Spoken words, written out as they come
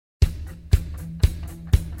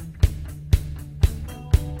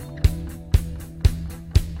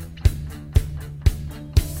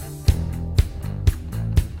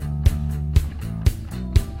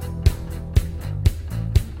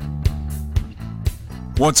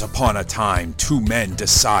Once upon a time, two men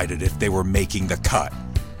decided if they were making the cut.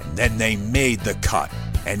 And then they made the cut.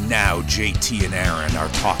 And now JT and Aaron are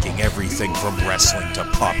talking everything from wrestling to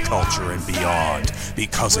pop culture and beyond.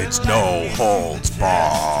 Because it's no holds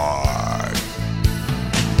barred.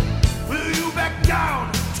 Will you back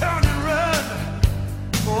down, turn and run?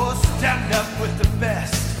 Or stand up with the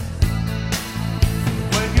best?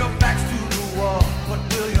 When your back's to the wall, what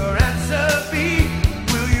will your answer be?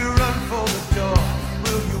 Will you run for the door?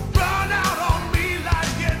 Will you run out on me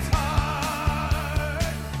like it's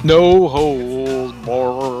hard? No holds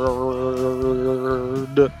barred.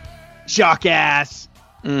 Jockass.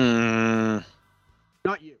 Mm.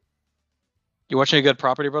 Not you. You watching a good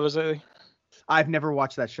Property Brothers lately? I've never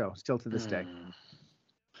watched that show, still to this day.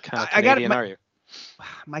 Kind of I got it, Canadian, are you?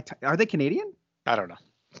 Are they Canadian? I don't know.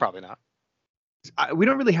 Probably not. We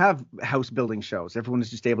don't really have house building shows. Everyone is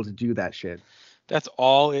just able to do that shit. That's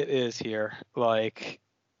all it is here. Like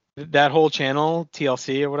that whole channel,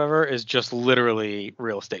 TLC or whatever, is just literally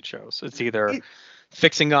real estate shows. It's either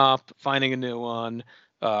fixing up, finding a new one,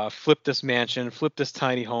 flip this mansion, flip this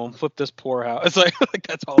tiny home, flip this poor house. It's like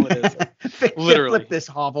that's all it is. Literally. Flip this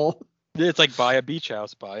hovel. It's like buy a beach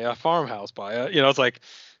house, buy a farmhouse, buy a, it's like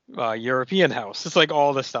European house. It's like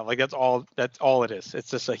all this stuff. Like that's all it is. It's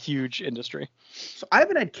just a huge industry. So I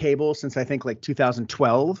haven't had cable since I think like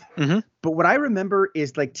 2012. Mm-hmm. But what I remember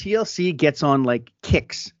is like TLC gets on like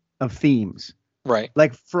kicks of themes. Right.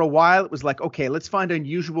 Like for a while it was like, okay, let's find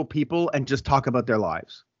unusual people and just talk about their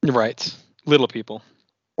lives. Right. Little people.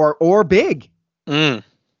 Or big. Mm.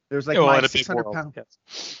 There's like my my 600 pound.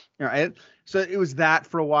 Yes. Right. So it was that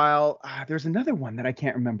for a while. There's another one that I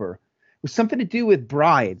can't remember. It was something to do with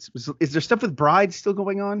brides. Is there stuff with brides still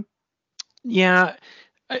going on? Yeah.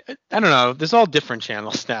 I don't know. There's all different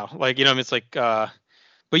channels now. Like, it's like, but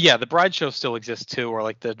yeah, the bride show still exists too, or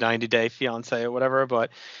like the 90-Day Fiance or whatever.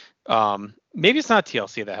 But maybe it's not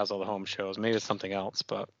TLC that has all the home shows. Maybe it's something else,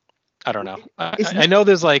 but I don't know. I know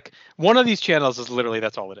there's like one of these channels is literally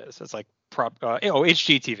that's all it is. It's like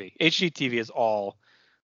HGTV. HGTV is all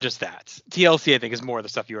just that. TLC I think is more of the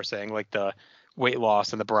stuff you were saying, like the weight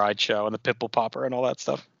loss and the bride show and the pimple popper and all that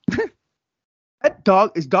stuff. That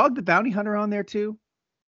dog is Dog the Bounty Hunter on there too?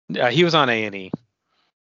 He was on A&E.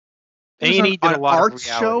 A&E did a lot of arts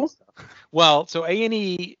show. Stuff. Well, so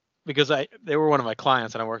A&E, because they were one of my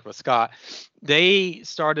clients and I worked with Scott. They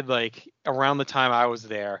started like around the time I was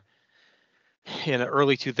there in the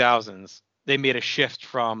early 2000s. They made a shift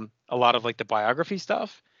from a lot of like the biography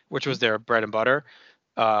stuff, which was their bread and butter,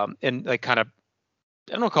 and like kind of,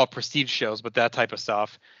 I don't know, call it prestige shows, but that type of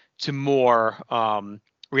stuff, to more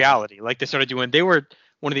reality. Like they were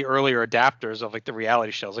one of the earlier adapters of like the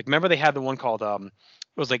reality shows. Like remember they had the one called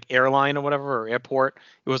it was like Airline or whatever, or Airport.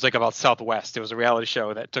 It was like about Southwest. It was a reality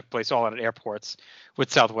show that took place all at airports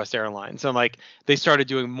with Southwest Airlines. And like they started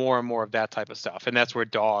doing more and more of that type of stuff. And that's where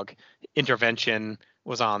Dog Intervention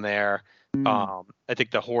was on there. I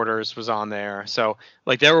think the Hoarders was on there. So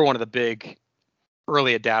like they were one of the big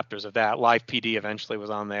early adapters of that. Live PD eventually was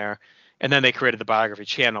on there. And then they created the biography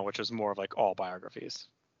channel, which was more of like all biographies.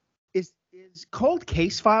 Is Cold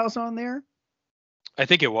Case Files on there? I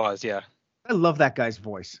think it was, yeah. I love that guy's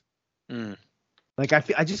voice. Like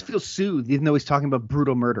I just feel soothed, even though he's talking about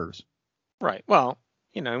brutal murders. Right. Well,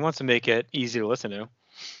 he wants to make it easy to listen to.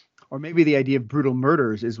 Or maybe the idea of brutal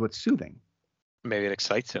murders is what's soothing. Maybe it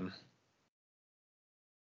excites him.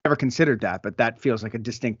 Never considered that, but that feels like a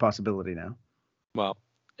distinct possibility now. Well,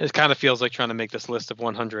 it kind of feels like trying to make this list of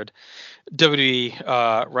 100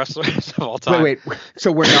 WWE wrestlers of all time. Wait.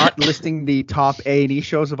 So we're not listing the top A&E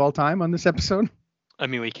shows of all time on this episode? I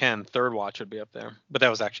mean, we can. Third Watch would be up there, but that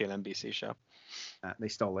was actually an NBC show. They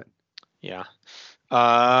stole it. Yeah.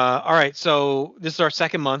 All right. So this is our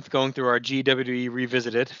second month going through our GWWE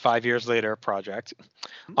Revisited 5 years later project.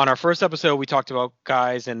 On our first episode, we talked about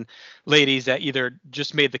guys and ladies that either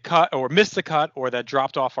just made the cut or missed the cut or that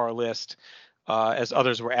dropped off our list as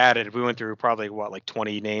others were added. We went through probably like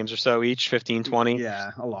 20 names or so each, 15, 20.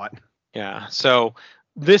 Yeah, a lot. Yeah. So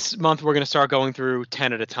this month we're going to start going through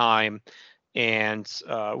 10 at a time. And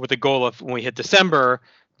with the goal of when we hit December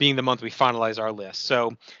being the month we finalize our list.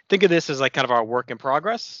 So think of this as like kind of our work in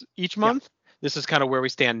progress each month. Yeah. This is kind of where we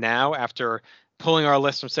stand now after pulling our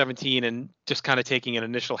list from 17 and just kind of taking an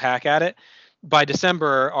initial hack at it. By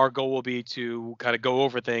December, our goal will be to kind of go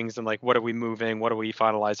over things and like, what are we moving? What are we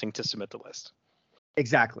finalizing to submit the list?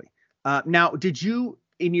 Exactly. Now, did you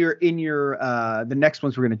in your the next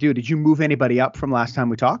ones we're going to do, did you move anybody up from last time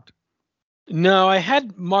we talked? No, I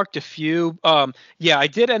had marked a few. Yeah, I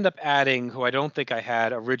did end up adding who I don't think I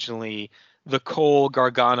had originally, the Cole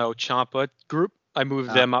Gargano Ciampa group. I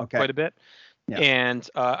moved them up quite a bit. Yeah. And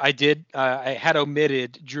I had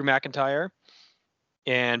omitted Drew McIntyre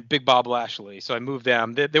and Big Bob Lashley, so I moved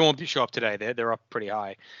them. They won't show up today. They're up pretty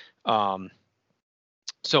high.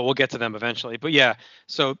 So we'll get to them eventually. But yeah,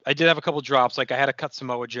 so I did have a couple drops. Like I had to cut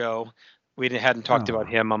Samoa Joe. We hadn't talked about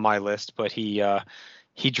him on my list, but he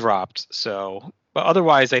dropped. So, but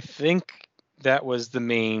otherwise, I think that was the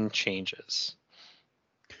main changes.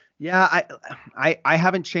 Yeah, I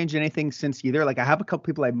haven't changed anything since either. Like I have a couple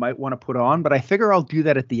people I might want to put on, but I figure I'll do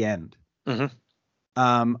that at the end.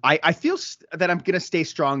 Mm-hmm. I feel that I'm gonna stay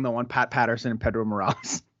strong though on Pat Patterson and Pedro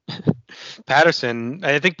Morales. Patterson,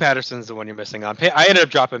 I think Patterson's the one you're missing on. I ended up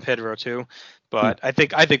dropping Pedro too, but I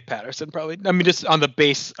think Patterson probably. I mean, just on the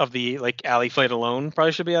base of the like alley fight alone,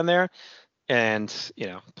 probably should be on there, and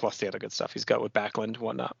plus the other good stuff he's got with Backlund and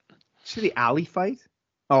whatnot. See the alley fight?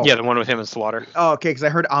 Oh yeah, the one with him and Slaughter. Oh, okay, because I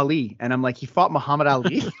heard Ali, and I'm like, he fought Muhammad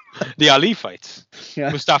Ali. The Ali fights. Yeah.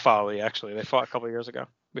 Mustafa Ali, actually, they fought a couple of years ago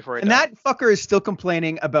before he and died. that fucker is still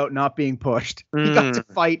complaining about not being pushed. He got to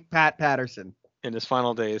fight Pat Patterson in his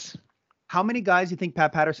final days. How many guys do you think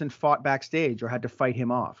Pat Patterson fought backstage or had to fight him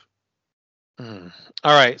off? All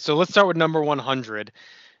right, so let's start with number 100.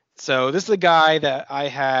 So this is a guy that I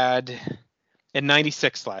had in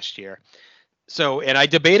 96 last year. So, and I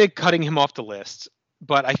debated cutting him off the list,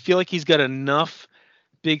 but I feel like he's got enough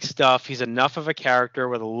big stuff. He's enough of a character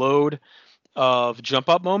with a load of jump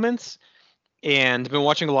up moments. And I've been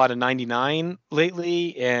watching a lot of 99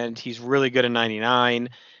 lately, and he's really good at 99.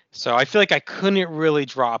 So I feel like I couldn't really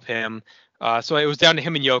drop him. So it was down to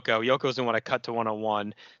him and Yoko. Yoko's the one I cut to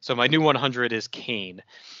 101. So my new 100 is Kane.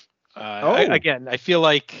 I feel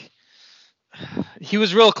like he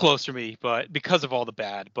was real close for me, but because of all the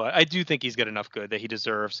bad. But I do think he's got enough good that he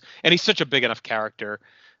deserves. And he's such a big enough character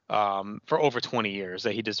for over 20 years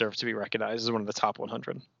that he deserves to be recognized as one of the top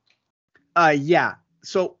 100. Yeah.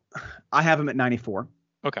 So I have him at 94.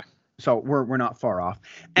 Okay. So we're not far off.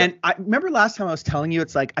 And I remember last time I was telling you,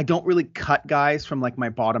 it's like I don't really cut guys from like my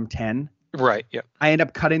bottom 10. Right. Yeah. I end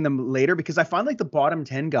up cutting them later because I find like the bottom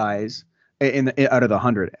 10 guys out of the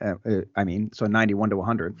 100. So 91 to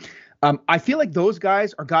 100. I feel like those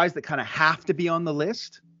guys are guys that kind of have to be on the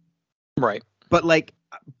list. Right. But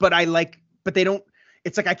they don't.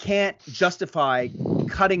 It's like I can't justify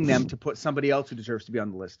cutting them to put somebody else who deserves to be on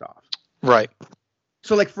the list off. Right.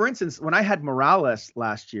 So, like, for instance, when I had Morales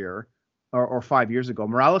last year or 5 years ago,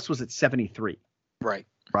 Morales was at 73. Right.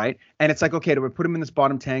 Right. And it's like, okay, do we put him in this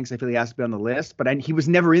bottom 10 because I feel he has to be on the list? But he was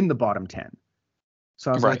never in the bottom 10. So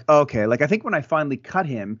I was like, okay. Like, I think when I finally cut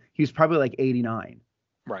him, he was probably like 89.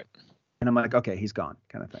 Right. And I'm like, okay, he's gone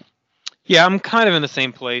kind of thing. Yeah, I'm kind of in the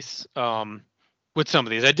same place with some of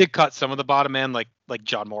these. I did cut some of the bottom end, like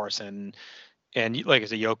John Morrison. And like I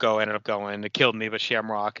said, Yoko ended up going. It killed me, but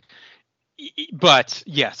Shamrock. But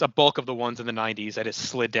yes, a bulk of the ones in the 90s I just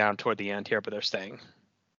slid down toward the end here, but they're staying.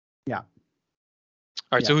 Yeah. All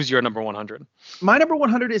right. Yeah. So who's your number 100? My number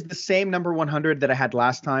 100 is the same number 100 that I had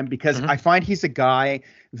last time because I find he's a guy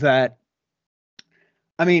that,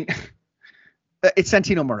 I mean, it's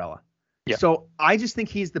Santino Marella. Yeah. So I just think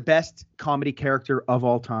he's the best comedy character of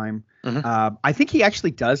all time. I think he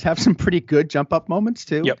actually does have some pretty good jump up moments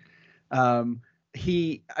too. Yep.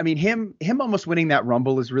 Him almost winning that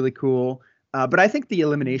Rumble is really cool. But I think the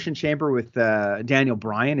Elimination Chamber with Daniel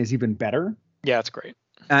Bryan is even better. Yeah, it's great.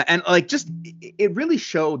 And like, just, it really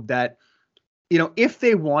showed that, if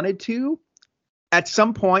they wanted to, at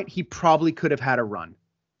some point, he probably could have had a run.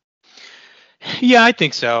 Yeah, I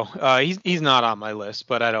think so. He's not on my list,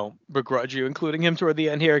 but I don't begrudge you including him toward the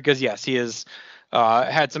end here because, yes, he has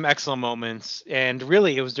had some excellent moments. And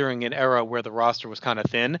really, it was during an era where the roster was kind of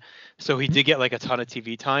thin. So he did get like a ton of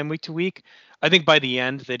TV time week to week. I think by the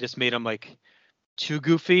end, they just made him like too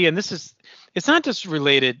goofy. And it's not just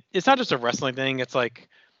related. It's not just a wrestling thing. It's like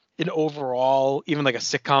an overall, even like a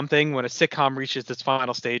sitcom thing. When a sitcom reaches its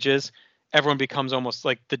final stages, everyone becomes almost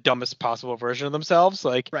like the dumbest possible version of themselves.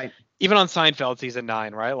 Like even on Seinfeld season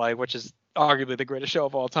 9, right? Like, which is arguably the greatest show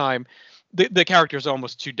of all time. The character is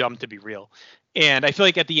almost too dumb to be real. And I feel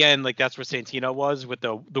like at the end, like that's where Santino was with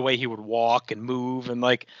the way he would walk and move. And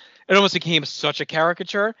like, it almost became such a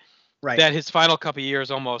caricature that his final couple of years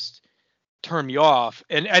almost turned me off.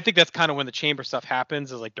 And I think that's kind of when the chamber stuff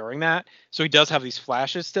happens, is like during that. So he does have these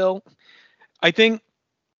flashes still. I think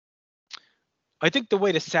the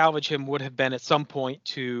way to salvage him would have been at some point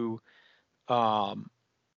to have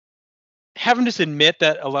him just admit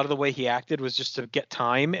that a lot of the way he acted was just to get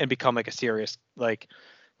time and become like a serious like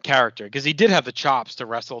character, because he did have the chops to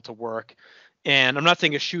wrestle, to work. And I'm not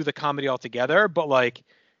saying eschew the comedy altogether, but like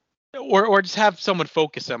or just have someone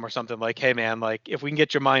focus him or something like, hey man, like if we can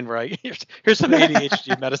get your mind right, here's some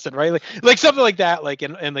ADHD medicine, right? Like something like that, like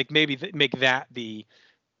and like maybe make that the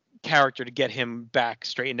character to get him back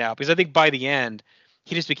straightened out, because I think by the end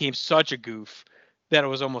he just became such a goof that it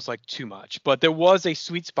was almost like too much. But there was a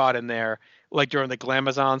sweet spot in there, like during the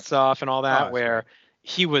Glamazon stuff and all that, where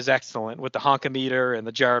he was excellent with the honkometer and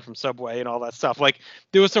the Jared from Subway and all that stuff. Like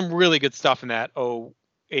there was some really good stuff in that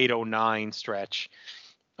 0809 stretch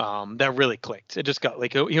that really clicked. It just got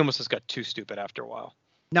like he almost just got too stupid after a while.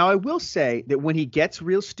 Now I will say that when he gets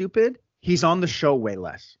real stupid, he's on the show way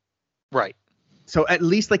less. Right. So at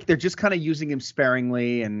least like they're just kind of using him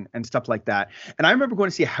sparingly and stuff like that. And I remember going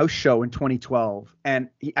to see a house show in 2012, and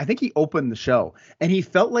I think he opened the show, and he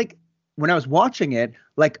felt like when I was watching it,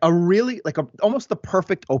 like almost the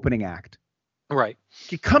perfect opening act. Right.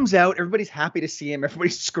 He comes out, everybody's happy to see him,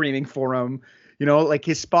 everybody's screaming for him. You know, like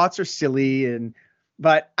his spots are silly,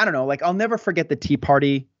 but I don't know, like I'll never forget the Tea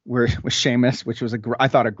Party with Sheamus, which was I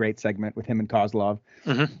thought a great segment with him and Kozlov.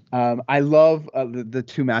 Mm-hmm. I love the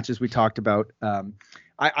two matches we talked about.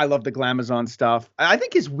 I love the Glamazon stuff. I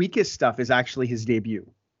think his weakest stuff is actually his debut.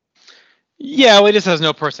 Yeah, well, he just has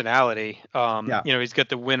no personality. Yeah. You know, he's got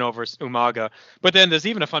the win over Umaga, but then there's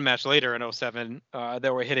even a fun match later in 07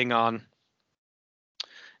 that we're hitting on.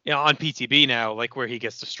 You know, on PTB now, like where he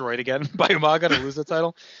gets destroyed again by Umaga to lose the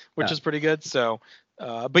title, which is pretty good. So,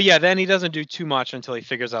 but yeah, then he doesn't do too much until he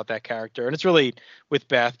figures out that character, and it's really with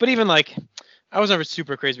Beth. But even like, I was never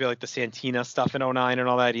super crazy about like the Santina stuff in 09 and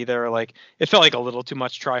all that either. Like, it felt like a little too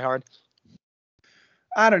much try hard.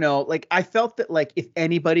 I don't know. Like, I felt that like if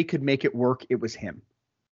anybody could make it work, it was him.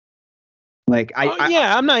 Like,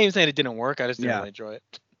 I'm not even saying it didn't work. I just didn't really enjoy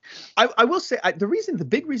it. I will say the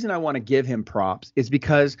big reason I want to give him props is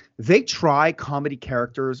because they try comedy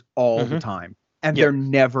characters all the time, and they're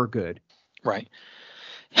never good. Right.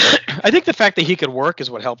 I think the fact that he could work is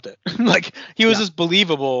what helped it. Like he was just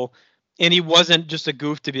believable, and he wasn't just a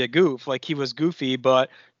goof to be a goof. Like he was goofy, but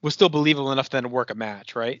was still believable enough then to work a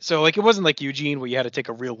match. Right. So like it wasn't like Eugene where you had to take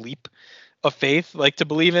a real leap of faith, like to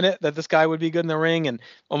believe in it that this guy would be good in the ring, and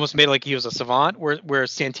almost made it like he was a savant. Where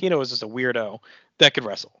Santino was just a weirdo that could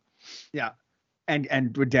wrestle. Yeah,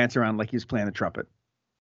 and would dance around like he was playing the trumpet.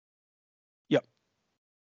 Yep.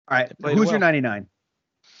 All right, who's your 99?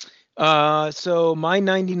 So my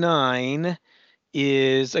 99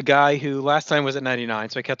 is a guy who last time was at 99,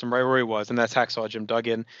 so I kept him right where he was, and that's Hacksaw Jim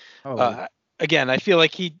Duggan. Again, I feel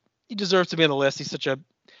like he deserves to be on the list. He's such a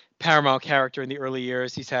paramount character in the early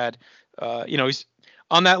years. He's had, he's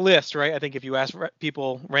on that list, right? I think if you ask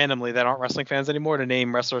people randomly that aren't wrestling fans anymore to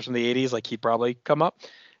name wrestlers from the 80s, like he'd probably come up.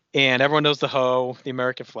 And everyone knows the Ho, the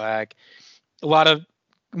American flag, a lot of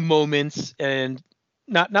moments, and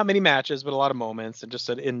not many matches, but a lot of moments, and just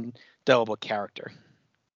an indelible character.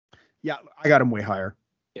 Yeah, I got him way higher.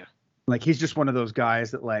 Yeah. Like he's just one of those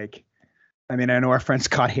guys that like, I mean, I know our friend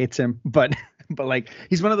Scott hates him, but like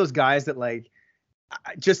he's one of those guys that like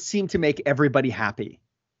just seem to make everybody happy.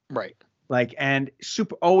 Right. Like, and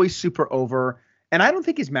always super over. And I don't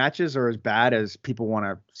think his matches are as bad as people want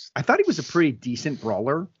to. I thought he was a pretty decent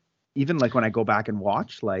brawler, even like when I go back and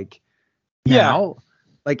watch, like now,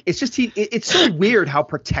 like it's just it's so weird how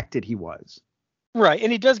protected he was. Right,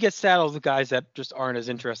 and he does get saddled with guys that just aren't as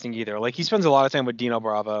interesting either. Like he spends a lot of time with Dino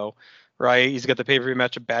Bravo, right? He's got the pay-per-view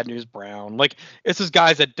match of Bad News Brown. Like it's just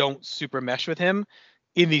guys that don't super mesh with him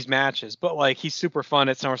in these matches, but like he's super fun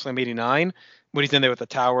at SummerSlam '89 when he's in there with the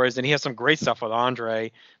Towers, and he has some great stuff with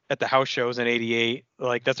Andre at the house shows in '88.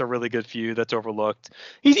 Like that's a really good feud that's overlooked.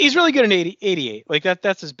 He's really good in '88. Like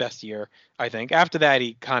that's his best year, I think. After that,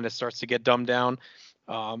 he kind of starts to get dumbed down,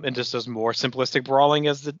 and just does more simplistic brawling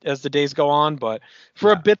as the days go on. But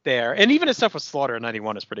for a bit there, and even his stuff with Slaughter in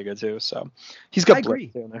 '91 is pretty good too. So he's got. I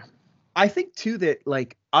agree. In there. I think too that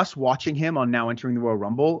like us watching him on Now Entering the Royal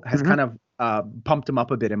Rumble has kind of pumped him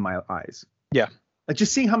up a bit in my eyes. Yeah. Like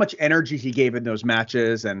just seeing how much energy he gave in those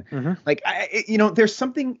matches, and like there's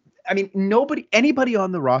something. I mean, anybody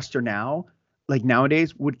on the roster now, like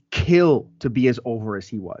nowadays, would kill to be as over as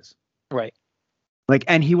he was. Right. Like,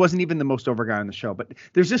 and he wasn't even the most over guy on the show, but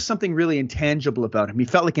there's just something really intangible about him. He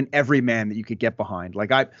felt like an everyman that you could get behind.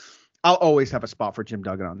 Like I'll always have a spot for Jim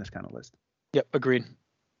Duggan on this kind of list. Yep, agreed.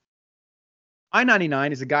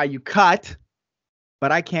 I-99 is a guy you cut,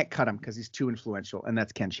 but I can't cut him because he's too influential, and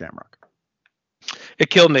that's Ken Shamrock. It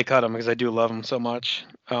killed me to cut him because I do love him so much.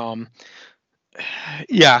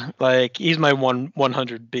 Yeah, like he's my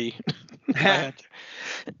 100B.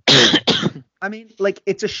 I mean, like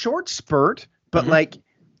it's a short spurt, but like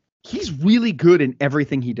he's really good in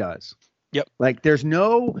everything he does. Yep. Like there's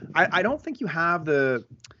I don't think you have the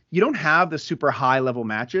you don't have the super high level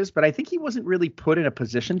matches, but I think he wasn't really put in a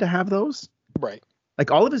position to have those. Right.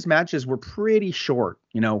 Like all of his matches were pretty short,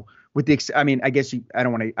 with I mean, I guess I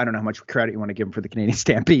don't know how much credit you want to give him for the Canadian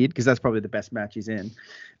Stampede, because that's probably the best match he's in.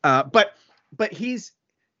 But he's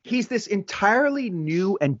this entirely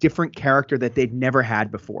new and different character that they'd never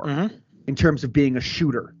had before in terms of being a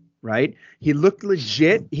shooter, right? He looked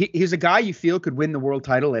legit. He's a guy you feel could win the world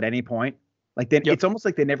title at any point. Like it's almost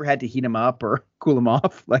like they never had to heat him up or cool him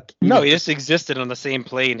off. Like he just existed on the same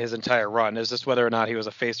plane his entire run. It's just whether or not he was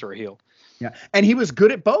a face or a heel. Yeah, and he was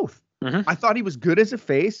good at both. I thought he was good as a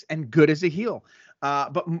face and good as a heel.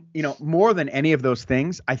 But more than any of those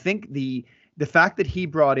things, I think the fact that he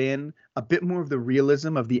brought in a bit more of the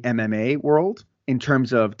realism of the MMA world in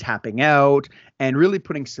terms of tapping out and really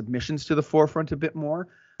putting submissions to the forefront a bit more.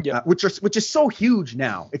 Yeah, which is so huge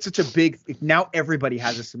now. It's such a big. Now everybody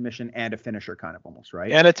has a submission and a finisher, kind of almost,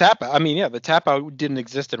 right? And a tap out. I mean, the tap out didn't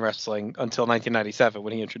exist in wrestling until 1997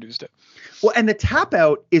 when he introduced it. Well, and the tap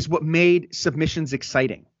out is what made submissions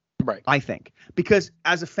exciting, right? I think, because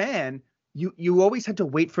as a fan, you always had to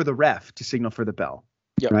wait for the ref to signal for the bell,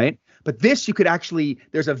 right? But this, you could actually,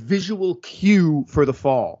 there's a visual cue for the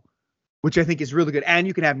fall, which I think is really good, and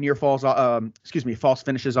you can have near falls, false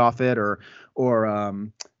finishes off it, or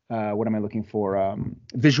what am I looking for?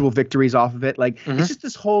 Visual victories off of it. Like it's just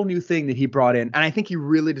this whole new thing that he brought in, and I think he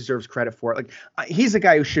really deserves credit for it. Like he's a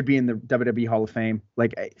guy who should be in the WWE Hall of Fame.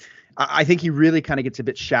 Like I think he really kind of gets a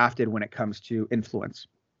bit shafted when it comes to influence.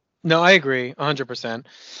 No, I agree, 100%.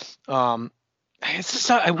 It's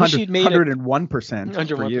just, I wish he'd made 101%.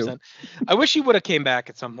 101%. I wish he would have came back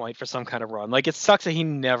at some point for some kind of run. Like it sucks that he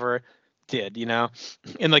never did. In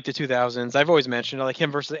like the 2000s. I've always mentioned like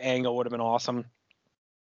him versus Angle would have been awesome.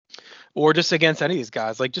 Or just against any of these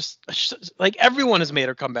guys, like just like everyone has made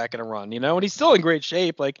her come back in a run, and he's still in great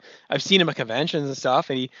shape. Like I've seen him at conventions and stuff,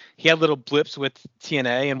 and he had little blips with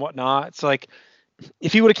TNA and whatnot. It's like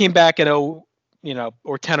if he would have came back at or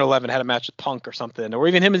 10 or 11 had a match with Punk or something, or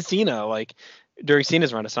even him and Cena, like during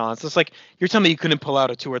Cena's Renaissance. It's like you're telling me you couldn't pull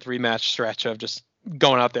out a 2 or 3 match stretch of just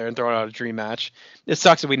going out there and throwing out a dream match. It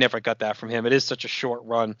sucks that we never got that from him. It is such a short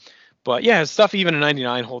run. But yeah, his stuff even in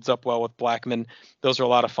 99 holds up well with Blackman. Those are a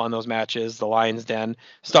lot of fun, those matches. The Lion's Den,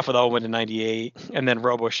 stuff with Owen in 98, and then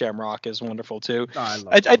Robo Shamrock is wonderful too.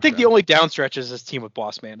 I think the only down stretch is his team with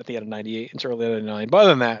Boss Man at the end of 98 into early 99. But other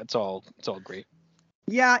than that, it's all great.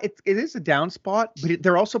 Yeah, it is a down spot, but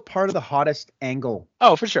they're also part of the hottest angle.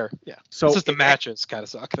 Oh, for sure. Yeah. So it's just the matches kind of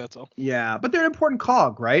suck. That's all. Yeah, but they're an important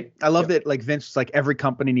cog, right? I love that. Like Vince, like every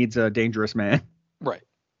company needs a dangerous man. Right.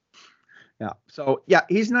 Yeah. So yeah,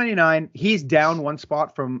 he's 99. He's down one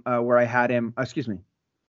spot from where I had him. Excuse me.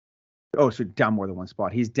 Oh, so down more than one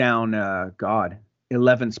spot. He's down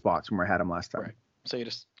 11 spots from where I had him last time. Right. So you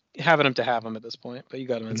just having him to have him at this point, but you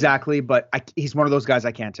got him in exactly. But he's one of those guys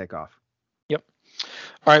I can't take off. Yep.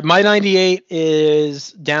 All right, my 98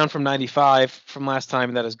 is down from 95 from last time,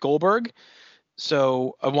 and that is Goldberg.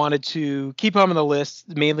 So I wanted to keep him on the list,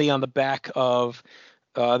 mainly on the back of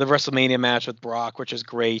the WrestleMania match with Brock, which is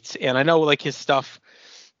great. And I know like his stuff,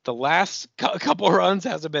 the last couple of runs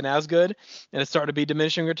hasn't been as good, and it's starting to be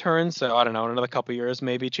diminishing returns. So I don't know, in another couple of years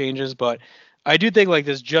maybe changes, but I do think like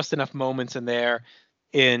there's just enough moments in there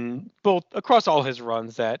in both across all his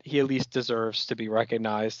runs that he at least deserves to be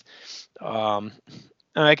recognized. And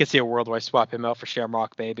I could see a world where I swap him out for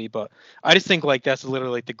Shamrock Baby, but I just think like that's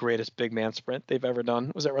literally like the greatest big man sprint they've ever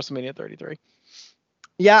done. Was at WrestleMania 33.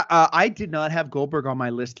 Yeah, I did not have Goldberg on my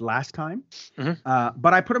list last time,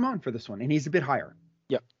 but I put him on for this one, and he's a bit higher.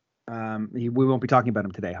 Yep. We won't be talking about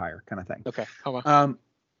him today, higher kind of thing. Okay. Hold on.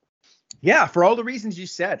 Yeah, for all the reasons you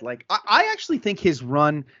said, like I actually think his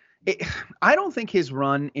run. I don't think his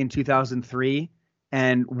run in 2003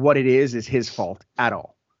 and what it is his fault at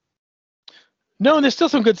all. No, and there's still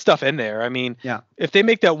some good stuff in there. I mean, yeah, if they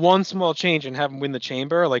make that one small change and have him win the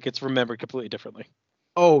chamber, like it's remembered completely differently.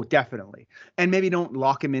 Oh, definitely. And maybe don't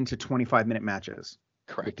lock him into 25-minute matches.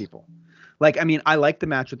 Correct. With people. Like, I mean, I like the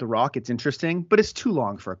match with The Rock. It's interesting, but it's too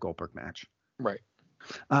long for a Goldberg match. Right.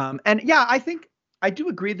 And yeah, I think I do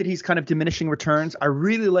agree that he's kind of diminishing returns. I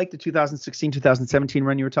really like the 2016, 2017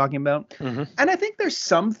 run you were talking about. And I think there's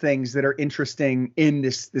some things that are interesting in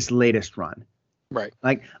this latest run. Right.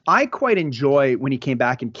 Like, I quite enjoy when he came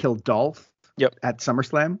back and killed Dolph at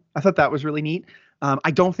SummerSlam. I thought that was really neat.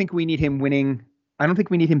 I don't think we need him winning. I don't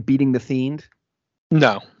think we need him beating The Fiend.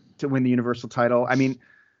 No. To win the Universal title. I mean,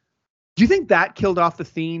 do you think that killed off The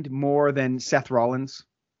Fiend more than Seth Rollins?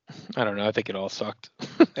 I don't know. I think it all sucked.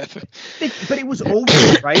 But it was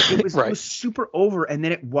over, right? It was, right. It was super over, and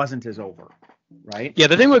then it wasn't as over. right? Yeah,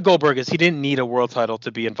 the thing with Goldberg is he didn't need a world title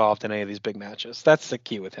to be involved in any of these big matches. That's the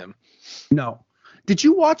key with him. No. Did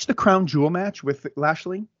you watch the Crown Jewel match with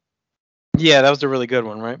Lashley? Yeah, that was a really good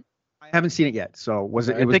one, right? I haven't seen it yet. So was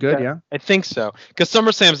it? I It was think good, that- yeah. I think so. Because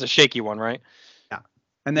SummerSlam's a shaky one, right? Yeah.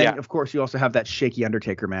 And then Yeah. of course you also have that shaky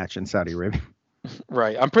Undertaker match in Saudi Arabia.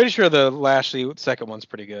 Right. I'm pretty sure the Lashley second one's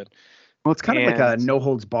pretty good. Well, it's kind of like a And- no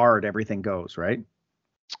holds barred, everything goes, right?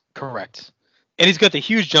 Correct. And he's got the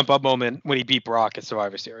huge jump up moment when he beat Brock at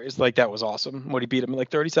Survivor Series. Like that was awesome when he beat him in like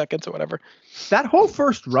 30 seconds or whatever. That whole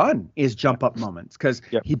first run is jump up moments because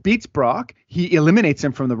Yep. he beats Brock, he eliminates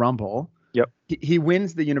him from the Rumble. Yep. He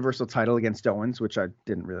wins the Universal title against Owens, which I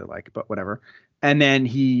didn't really like, but whatever. And then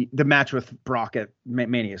the match with Brock at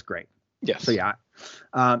Mania is great. Yes. So yeah.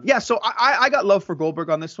 So I got love for Goldberg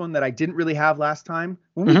on this one that I didn't really have last time.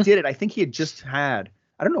 When we did it, I think he had just had,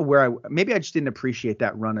 I don't know where maybe I just didn't appreciate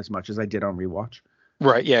that run as much as I did on rewatch.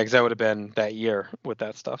 Right. Yeah. Because that would have been that year with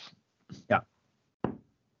that stuff. Yeah.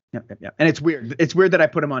 And it's weird. It's weird that I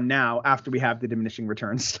put him on now after we have the diminishing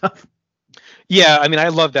returns stuff. Yeah. I mean, I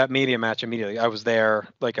love that Mania match immediately. I was there.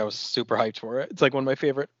 Like I was super hyped for it. It's like one of my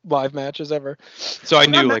favorite live matches ever. So I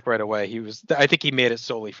knew like right away I think he made it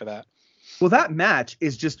solely for that. Well, that match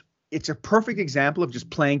is it's a perfect example of just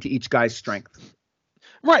playing to each guy's strength.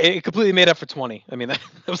 Right. It completely made up for 20. I mean, that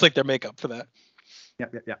was like their makeup for that. Yeah.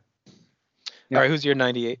 All right. Who's your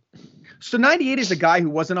 98? So 98 is a guy who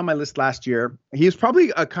wasn't on my list last year. He was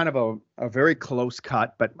probably a kind of a very close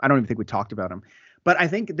cut, but I don't even think we talked about him. But I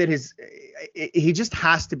think that he just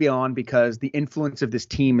has to be on because the influence of this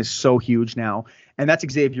team is so huge now, and that's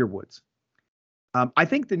Xavier Woods. I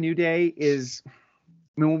think the New Day is.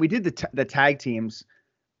 I mean, when we did the tag teams,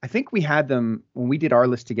 I think we had them when we did our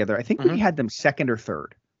list together. I think we had them second or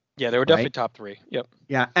third. Yeah, they were definitely top three. Yep.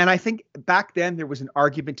 Yeah, and I think back then there was an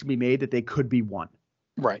argument to be made that they could be one.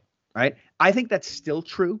 Right. Right. I think that's still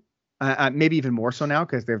true. Maybe even more so now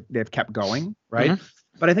because they've kept going. Right.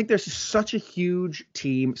 But I think there's such a huge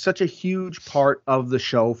team, such a huge part of the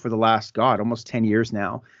show for the last almost 10 years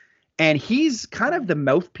now, and he's kind of the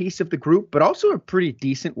mouthpiece of the group, but also a pretty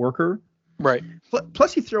decent worker. Right.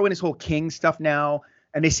 Plus, you throw in his whole King stuff now.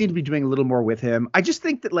 And they seem to be doing a little more with him. I just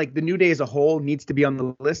think that like the New Day as a whole needs to be on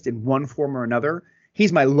the list in one form or another.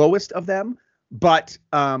 He's my lowest of them, but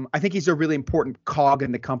I think he's a really important cog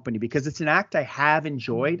in the company because it's an act I have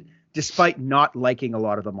enjoyed despite not liking a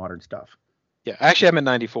lot of the modern stuff. Yeah, actually I'm at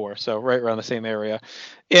 94, so right around the same area.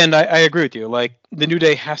 And I agree with you. Like the New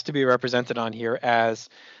Day has to be represented on here as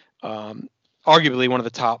arguably one of the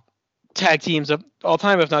top tag teams of all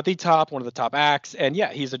time, if not the top, one of the top acts. And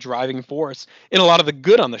yeah, he's a driving force in a lot of the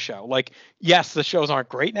good on the show. Like, yes, the shows aren't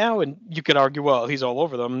great now, and you could argue, well, he's all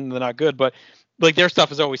over them, they're not good, but like their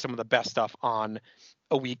stuff is always some of the best stuff on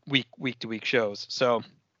a week to week shows. So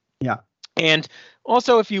yeah. And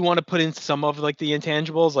also if you want to put in some of like the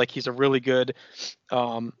intangibles, like he's a really good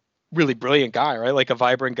really brilliant guy, right? Like a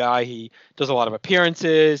vibrant guy. He does a lot of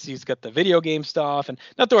appearances. He's got the video game stuff, and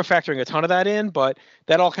not that we're factoring a ton of that in, but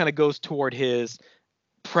that all kind of goes toward his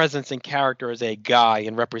presence and character as a guy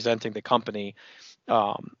and representing the company.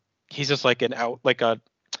 He's just like a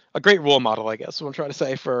great role model, I guess, is what I'm trying to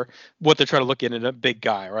say for what they're trying to look in a big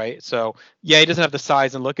guy, right? So yeah, he doesn't have the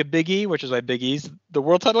size and look of Big E, which is why Big E's the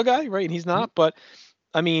world title guy, right? And he's not, but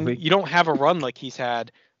I mean, you don't have a run like he's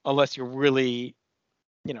had unless you're really,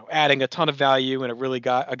 adding a ton of value and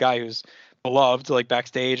a guy who's beloved, like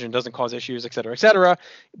backstage and doesn't cause issues, et cetera, et cetera.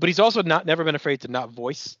 But he's also never been afraid to not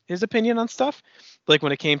voice his opinion on stuff. Like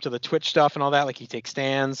when it came to the Twitch stuff and all that, like he takes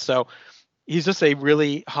stands. So he's just a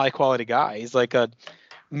really high quality guy. He's like a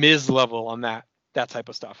Miz level on that type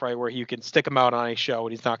of stuff, right? Where you can stick him out on a show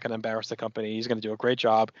and he's not going to embarrass the company. He's going to do a great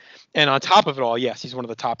job. And on top of it all, yes, he's one of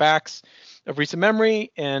the top acts of recent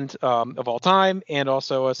memory and of all time, and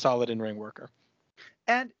also a solid in-ring worker.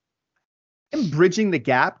 And bridging the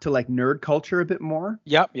gap to like nerd culture a bit more.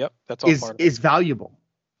 Yep. That's all part of it. Is valuable.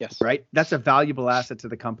 Yes. Right. That's a valuable asset to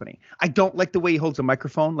the company. I don't like the way he holds a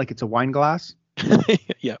microphone like it's a wine glass.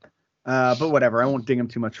 Yeah. But whatever. I won't ding him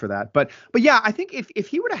too much for that. But yeah, I think if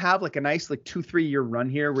he were to have like a nice like 2-3 year run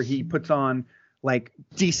here where he puts on like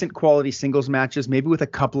decent quality singles matches, maybe with a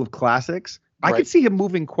couple of classics, I could see him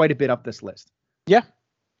moving quite a bit up this list. Yeah.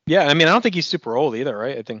 I mean, I don't think he's super old either,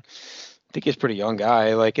 right? I think he's a pretty young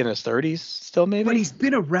guy, like in his 30s still, maybe. But he's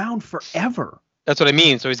been around forever. That's what I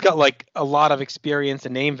mean. So he's got like a lot of experience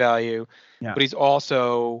and name value, but he's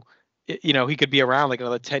also, he could be around like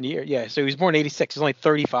another 10 years. Yeah. So he was born in 86. He's only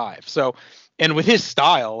 35. So, and with his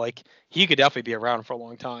style, like he could definitely be around for a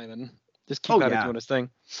long time and just keep doing his thing.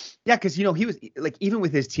 Yeah. Cause he was like, even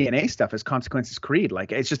with his TNA stuff, his Consequences Creed,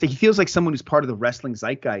 like it's just, he feels like someone who's part of the wrestling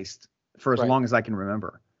zeitgeist for as Right. long as I can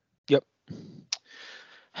remember. Yep.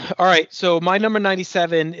 All right. So my number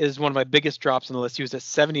 97 is one of my biggest drops on the list. He was at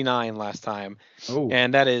 79 last time. Oh,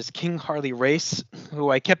 And that is King Harley Race, who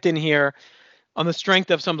I kept in here on the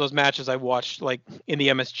strength of some of those matches I watched, like in the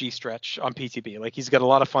MSG stretch on PTB. Like, he's got a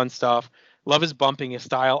lot of fun stuff. Love his bumping, his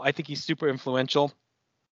style. I think he's super influential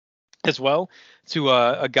as well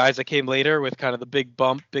to guys that came later with kind of the big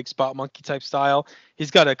bump, big spot monkey type style. He's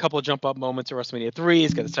got a couple of jump up moments at WrestleMania 3.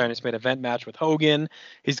 He's got a Steiners main event match with Hogan.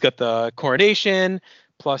 He's got the coronation.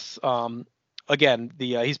 Plus, again,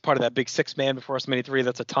 he's part of that big 6-man before WrestleMania 3.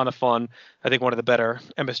 That's a ton of fun. I think one of the better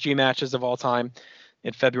MSG matches of all time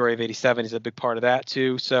in February of '87. He's a big part of that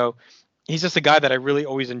too. So he's just a guy that I really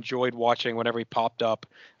always enjoyed watching whenever he popped up.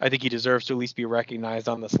 I think he deserves to at least be recognized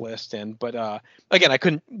on this list. But again, I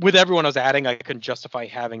couldn't, with everyone I was adding, I couldn't justify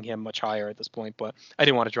having him much higher at this point, but I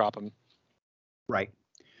didn't want to drop him. right.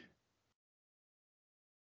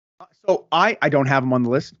 So I don't have him on the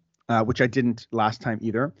list, which I didn't last time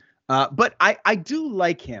either. But I do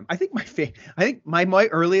like him. I think my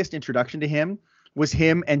earliest introduction to him was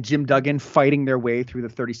him and Jim Duggan fighting their way through the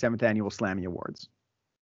 37th annual Slammy Awards.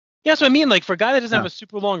 Yeah, so I mean, like, for a guy that doesn't have a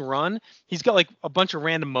super long run, he's got like a bunch of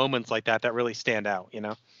random moments like that really stand out, you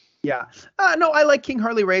know? Yeah. No, I like King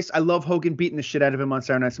Harley Race. I love Hogan beating the shit out of him on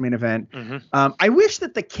Saturday Night's Main Event. Mm-hmm. I wish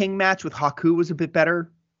that the King match with Haku was a bit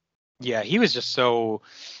better. Yeah, he was just so,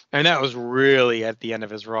 and that was really at the end of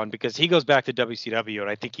his run, because he goes back to WCW and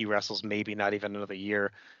I think he wrestles maybe not even another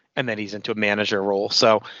year, and then he's into a manager role.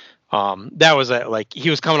 So that was like,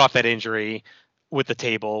 he was coming off that injury with the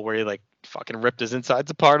table where he like fucking ripped his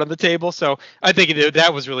insides apart on the table. So I think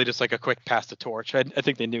that was really just like a quick pass the torch. I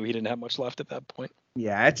think they knew he didn't have much left at that point.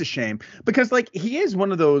 Yeah, it's a shame because like he is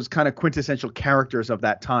one of those kind of quintessential characters of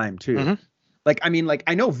that time too. Mm-hmm. Like, I mean, like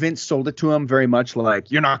I know Vince sold it to him very much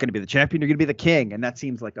like, you're not going to be the champion, you're going to be the king. And that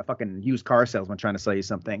seems like a fucking used car salesman trying to sell you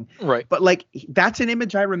something. Right. But like, that's an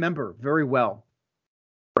image I remember very well.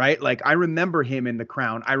 Right. Like I remember him in the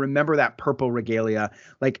crown. I remember that purple regalia.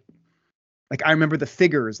 Like I remember the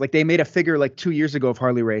figures. Like they made a figure like 2 years ago of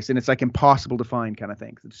Harley Race, and it's like impossible to find kind of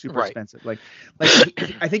thing. It's super expensive. Like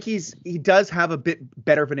I think he does have a bit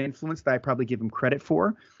better of an influence that I probably give him credit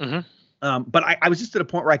for. Mm-hmm. But I was just at a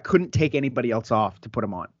point where I couldn't take anybody else off to put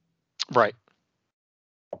him on. Right.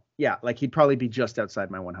 Yeah, like he'd probably be just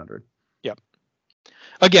outside my 100. Yep.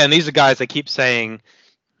 Again, these are guys that keep saying,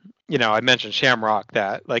 you know, I mentioned Shamrock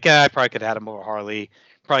that like, I probably could have had him over Harley,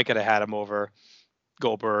 probably could have had him over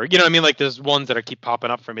Goldberg. You know what I mean? Like there's ones that keep popping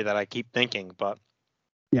up for me that I keep thinking, but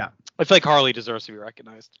yeah, I feel like Harley deserves to be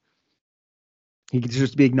recognized. He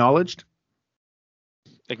deserves to be acknowledged.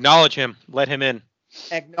 Acknowledge him. Let him in.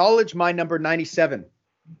 Acknowledge my number 97,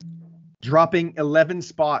 dropping 11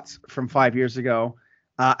 spots from 5 years ago,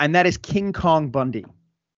 and that is King Kong Bundy.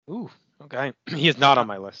 Ooh, okay. He is not on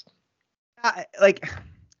my list. It's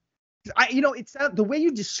the way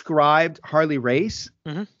you described Harley Race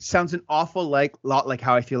sounds an awful lot like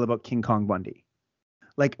how I feel about King Kong Bundy.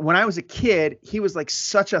 Like when I was a kid, he was like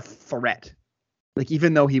such a threat. Like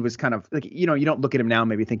even though he was kind of like, you know, you don't look at him now and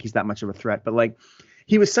maybe think he's that much of a threat, but like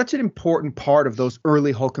he was such an important part of those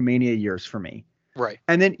early Hulkamania years for me. Right.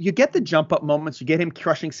 And then you get the jump up moments. You get him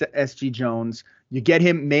crushing SG Jones. You get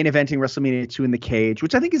him main eventing WrestleMania 2 in the cage,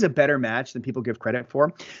 which I think is a better match than people give credit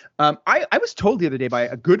for. I was told the other day by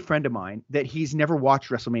a good friend of mine that he's never watched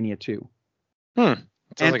WrestleMania 2. Sounds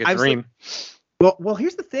like a dream. Well,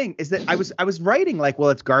 here's the thing is that I was writing like, well,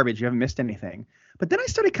 it's garbage. You haven't missed anything. But then I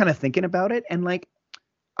started kind of thinking about it and like,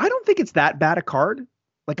 I don't think it's that bad a card.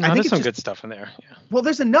 Like I think there's it's some good stuff in there. Yeah. Well,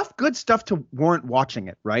 there's enough good stuff to warrant watching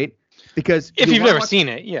it, right? Because if you've never seen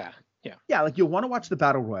it, yeah. Like you'll want to watch the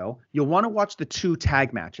Battle Royal. You'll want to watch the 2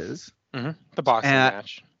 tag matches. Mm-hmm. The boxing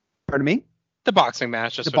match. Pardon me? The boxing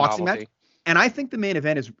match. Just the boxing match. And I think the main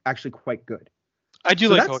event is actually quite good. I do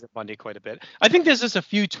like Hogan Bundy quite a bit. I think there's just a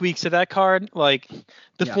few tweaks to that card. Like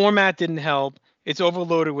the format didn't help. It's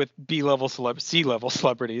overloaded with C-level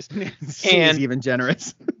celebrities. C is even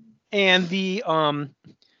generous. And the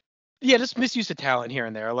just misuse of talent here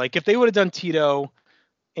and there. Like if they would have done Tito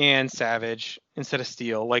and Savage instead of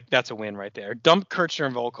Steele, like that's a win right there. Dump Kirchner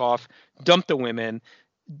and Volkov, dump the women,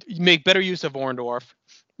 make better use of Orndorff,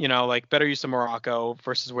 you know, like better use of Morocco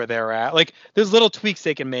versus where they're at. Like there's little tweaks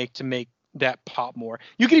they can make to make that pop more.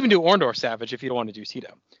 You can even do Orndorff Savage if you don't want to do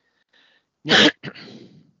Tito. Yeah.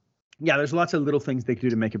 Yeah, there's lots of little things they could do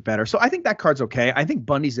to make it better. So I think that card's okay. I think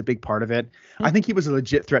Bundy's a big part of it. I think he was a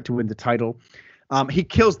legit threat to win the title. He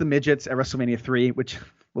kills the midgets at WrestleMania 3, which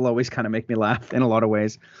will always kind of make me laugh in a lot of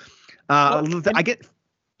ways. The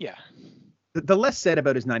less said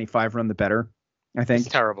about his 95 run, the better. I think. It's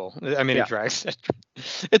terrible. I mean, Yeah. it drags.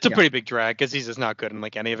 It's a Yeah. pretty big drag because he's just not good in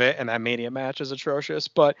like any of it, and that Mania match is atrocious.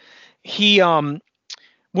 But he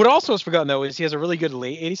what also is forgotten though is he has a really good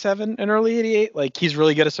late '87 and early '88. Like he's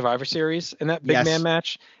really good at Survivor Series in that big Yes. man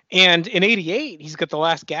match. And in '88, he's got the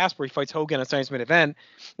last gasp where he fights Hogan at Science Main Event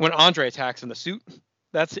when Andre attacks in the suit.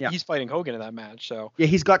 He's fighting Hogan in that match. So yeah,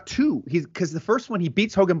 he's got two. Because the first one he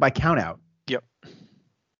beats Hogan by countout. Yep.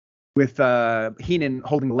 With Heenan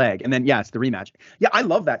holding the leg, and then it's the rematch. Yeah, I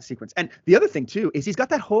love that sequence. And the other thing too is he's got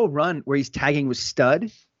that whole run where he's tagging with Stud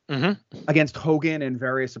against Hogan and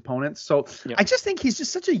various opponents. So I just think he's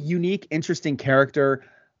just such a unique, interesting character.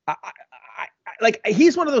 Like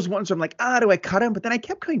he's one of those ones where I'm like, do I cut him? But then I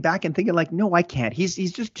kept coming back and thinking like, no, I can't. He's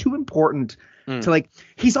just too important to like.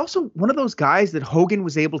 He's also one of those guys that Hogan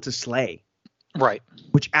was able to slay, right?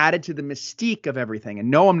 Which added to the mystique of everything. And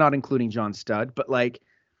no, I'm not including John Studd, but like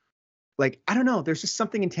I don't know. There's just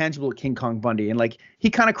something intangible at King Kong Bundy, and like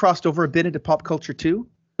he kind of crossed over a bit into pop culture too.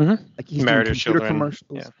 Like he's married doing to computer children.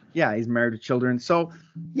 commercials. Yeah, he's married to children. So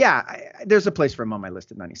there's a place for him on my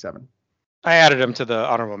list at 97. I added him to the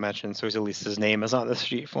honorable mention, so he's at least his name is on this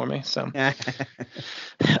sheet for me. So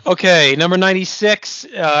okay, number 96,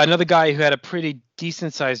 another guy who had a pretty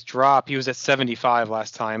decent sized drop. He was at 75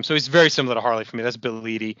 last time, so he's very similar to Harley for me. That's Bill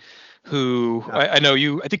Eadie, who I know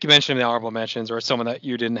I think you mentioned in the honorable mentions, or someone that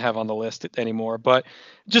you didn't have on the list anymore. But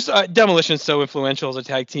just Demolition's so influential as a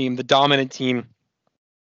tag team, the dominant team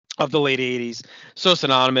of the late 80s, so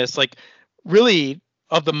synonymous. Like really,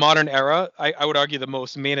 of the modern era, I would argue the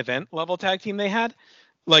most main event level tag team they had.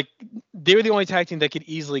 Like they were the only tag team that could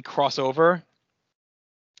easily cross over.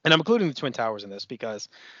 And I'm including the Twin Towers in this because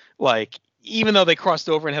like even though they crossed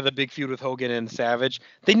over and had the big feud with Hogan and Savage,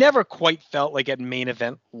 they never quite felt like at main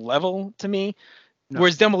event level to me. No.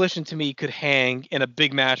 Whereas Demolition to me could hang in a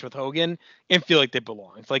big match with Hogan and feel like they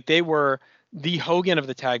belonged. Like they were the Hogan of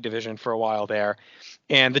the tag division for a while there.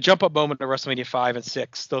 And the jump up moment of WrestleMania 5 and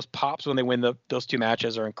 6, those pops when they win those two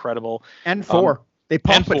matches are incredible. And 4. They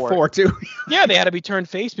pop at 4 too. Yeah, they had to be turned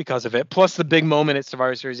face because of it. Plus the big moment at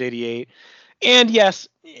Survivor Series 88. And yes,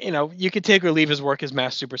 you could take or leave his work as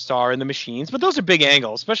Masked Superstar and the Machines, but those are big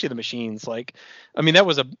angles, especially the Machines. Like, I mean, that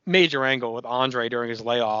was a major angle with Andre during his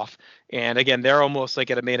layoff. And again, they're almost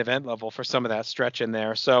like at a main event level for some of that stretch in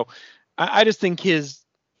there. So I just think his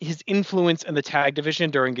influence in the tag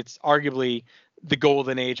division during its arguably the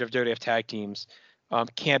golden age of WWF tag teams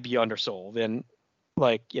can't be undersold. And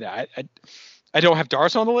like, I don't have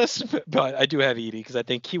Darce on the list, but I do have Eadie because I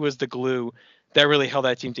think he was the glue that really held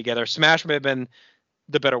that team together. Smash may have been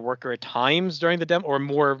the better worker at times during the demo, or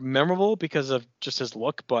more memorable because of just his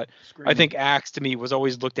look. But I think Axe to me was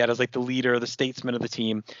always looked at as like the leader, the statesman of the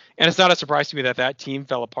team. And it's not a surprise to me that team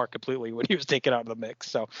fell apart completely when he was taken out of the mix.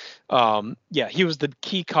 So he was the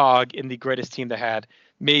key cog in the greatest team that had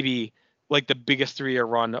maybe like the biggest 3-year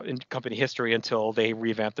run in company history until they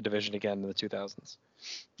revamped the division again in the 2000s.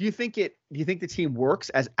 Do you think the team works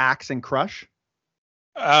as Axe and Crush?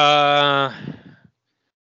 I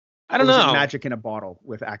don't know. Is it magic in a bottle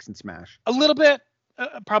with Axe and Smash? A little bit,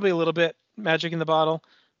 probably a little bit magic in the bottle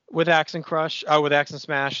with Axe and Crush, with Axe and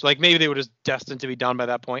Smash. Like maybe they were just destined to be done by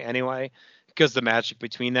that point anyway, because the magic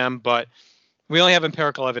between them. But we only have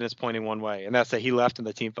empirical evidence pointing one way, and that's that he left and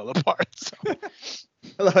the team fell apart. So.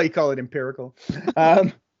 I love how you call it empirical.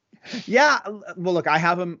 Yeah. Well, look, I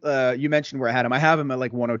have him. You mentioned where I had him. I have him at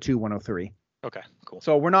like 102, 103. Okay, cool.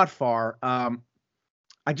 So we're not far.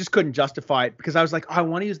 I just couldn't justify it because I was like, I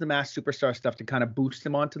want to use the Masked Superstar stuff to kind of boost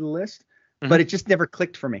him onto the list, but it just never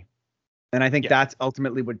clicked for me. And I think that's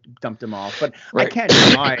ultimately what dumped him off. But I can't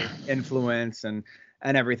deny influence and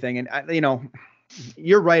everything. And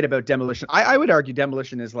you're right about Demolition. I would argue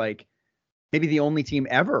Demolition is like maybe the only team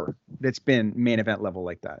ever that's been main event level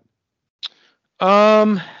like that.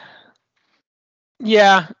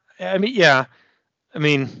 Yeah. I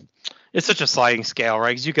mean, it's such a sliding scale, right?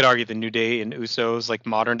 Because you could argue the New Day and Usos like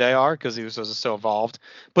modern day are, because the Usos are so evolved.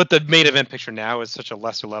 But the main event picture now is such a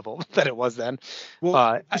lesser level than it was then.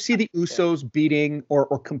 Well, you see the Usos beating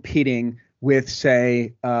or competing with,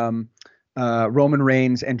 say, Roman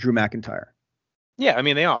Reigns and Drew McIntyre. Yeah, I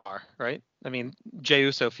mean, they are, right? I mean, Jey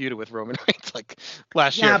Uso feuded with Roman Reigns like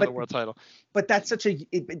last year for the world title. But that's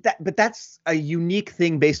that's a unique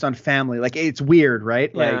thing based on family. Like it's weird,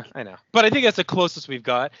 right? Yeah, like, I know. But I think that's the closest we've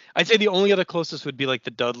got. I'd say the only other closest would be like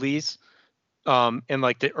the Dudleys, in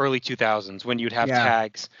like the early 2000s when you'd have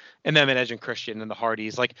tags, and then Edge and Christian and the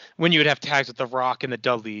Hardys, like when you would have tags with the Rock and the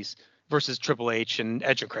Dudleys versus Triple H and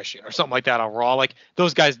Edge and Christian or something like that on Raw. Like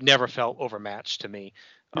those guys never felt overmatched to me.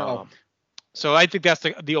 No. So I think that's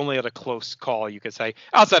the only other close call you could say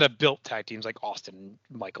outside of built tag teams like Austin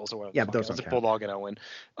and Michaels or whatever. Yeah, but those else, don't count. Bulldog and Owen.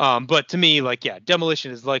 But to me, like, yeah,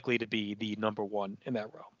 Demolition is likely to be the number one in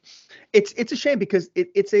that row. It's a shame because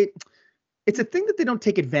it's a thing that they don't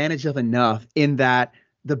take advantage of enough, in that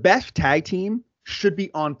the best tag team should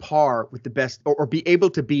be on par with the best, or be able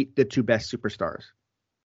to beat the two best superstars,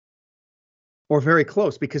 or very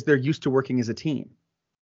close, because they're used to working as a team.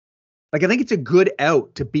 Like, I think it's a good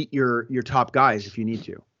out to beat your top guys if you need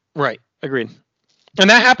to. Right. Agreed. And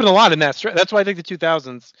that happened a lot in that stretch. That's why I think the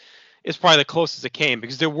 2000s is probably the closest it came,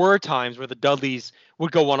 because there were times where the Dudleys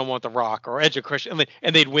would go one-on-one with The Rock or Edge and Christian,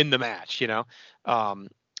 and they'd win the match, you know?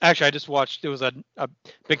 Actually, I just watched, there was a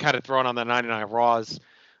big kind of thrown on the 99 Raws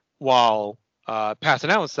while passing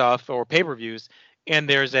out and stuff, or pay-per-views, and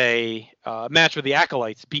there's a match where the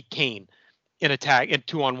Acolytes beat Kane in a tag in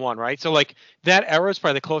 2-on-1, right? So like that era is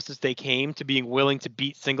probably the closest they came to being willing to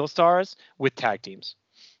beat single stars with tag teams.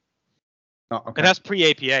 Oh, okay. And that's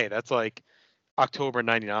pre-APA. That's like October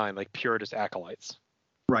 99, like pure just Acolytes.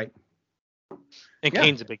 Right. And Yeah.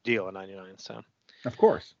 Kane's a big deal in 99, so. Of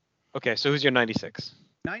course. Okay, so who's your 96?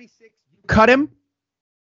 96. Cut him.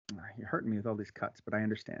 You're hurting me with all these cuts, but I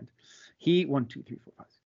understand. He 1, 2, 3, 4, 5.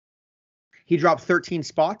 He dropped 13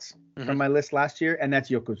 spots from my list last year, and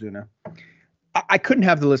that's Yokozuna. I couldn't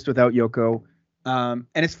have the list without Yoko. And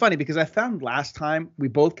it's funny because I found last time we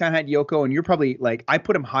both kind of had Yoko, and you're probably like, I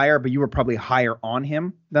put him higher, but you were probably higher on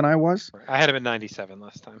him than I was. I had him at 97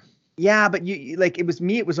 last time. Yeah, but you like, it was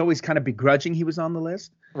me. It was always kind of begrudging he was on the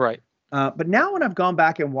list. Right. But now when I've gone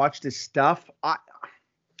back and watched his stuff, I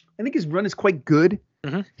think his run is quite good.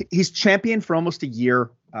 Mm-hmm. He's champion for almost a year,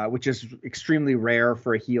 which is extremely rare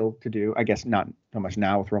for a heel to do. I guess not so much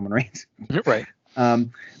now with Roman Reigns. Right.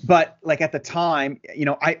 But like at the time, you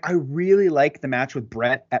know, I really like the match with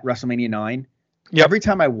Brett at WrestleMania 9. Yep. Every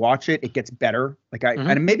time I watch it, it gets better. Like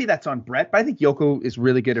and maybe that's on Brett, but I think Yoko is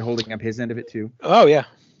really good at holding up his end of it too. Oh yeah.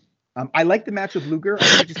 I like the match with Luger. I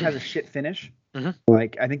think it just has a shit finish.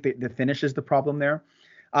 Like, I think the finish is the problem there.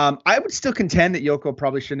 I would still contend that Yoko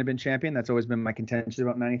probably shouldn't have been champion. That's always been my contention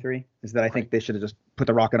about 93, is that I think they should have just put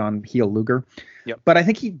the rocket on heel Luger. Yep. But I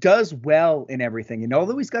think he does well in everything. And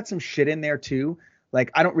although he's got some shit in there too, like,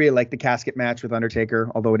 I don't really like the casket match with Undertaker,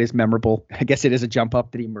 although it is memorable. I guess it is a jump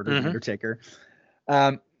up that he murdered Undertaker.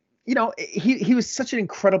 You know, he was such an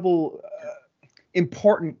incredible,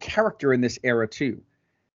 important character in this era too.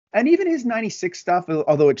 And even his 96 stuff,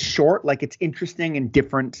 although it's short, like, it's interesting and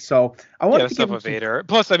different. So I wanted to give him Vader.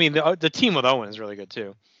 Plus, I mean, the team with Owen is really good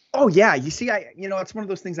too. Oh yeah, you see, it's one of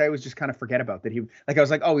those things I always just kind of forget about, that he, like, I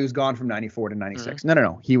was like, oh, he was gone from 94 to 96.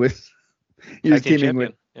 No, he was teaming champion.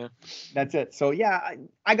 with. Yeah. That's it. So yeah,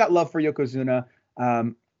 I got love for Yokozuna.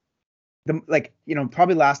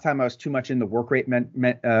 Probably last time I was too much in the work rate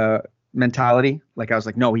mentality. Like, I was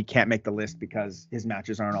like, no, he can't make the list because his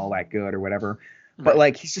matches aren't all that good or whatever. But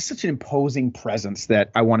like, he's just such an imposing presence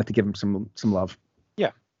that I wanted to give him some love.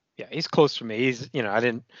 Yeah, he's close for me. He's, I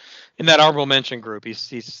didn't, in that honorable mention group, he's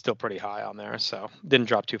still pretty high on there. So didn't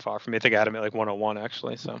drop too far for me. I think I had him at like 101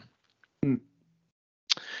 actually. So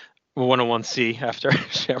 101C after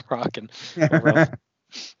Shamrock and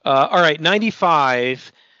all right,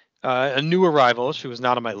 95. A new arrival. She was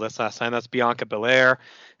not on my list last time. That's Bianca Belair.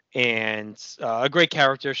 And a great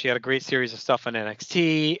character. She had a great series of stuff on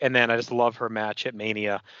NXT. And then I just love her match at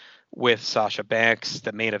Mania with Sasha Banks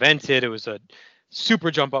that main evented. It was a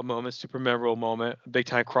super jump up moment, super memorable moment, a big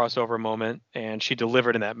time crossover moment. And she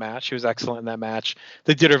delivered in that match. She was excellent in that match.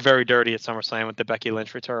 They did her very dirty at SummerSlam with the Becky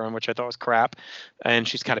Lynch return, which I thought was crap. And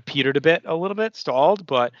she's kind of petered a little bit, stalled,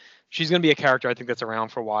 but she's going to be a character I think that's around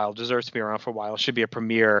for a while, deserves to be around for a while, should be a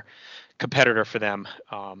premier competitor for them,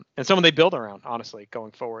 and someone they build around, honestly,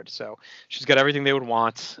 going forward. So she's got everything they would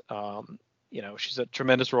want. She's a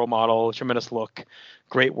tremendous role model, tremendous look,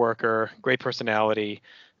 great worker, great personality,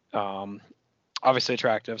 obviously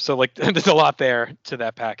attractive. So like, there's a lot there to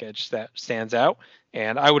that package that stands out.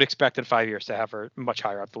 And I would expect in 5 years to have her much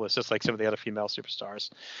higher up the list, just like some of the other female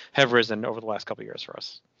superstars have risen over the last couple of years for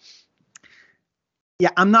us. Yeah,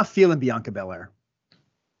 I'm not feeling Bianca Belair.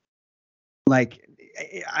 Like,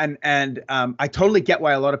 and I totally get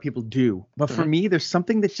why a lot of people do, but for me, there's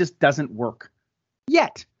something that just doesn't work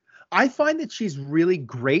yet. I find that she's really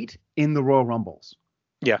great in the Royal Rumbles.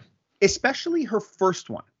 Yeah. Especially her first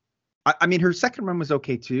one. I mean, her second run was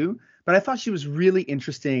okay too, but I thought she was really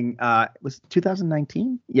interesting. Was it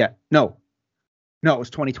 2019? Yeah. No, it was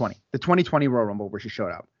 2020. The 2020 Royal Rumble where she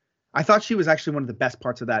showed up. I thought she was actually one of the best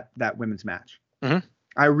parts of that women's match.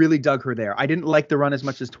 I really dug her there. I didn't like the run as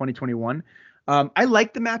much as 2021. I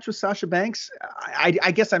like the match with Sasha Banks.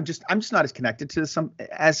 I guess I'm just not as connected to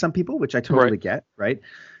some people, which I totally get, right?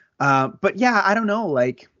 But yeah, I don't know.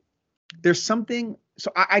 Like, there's something.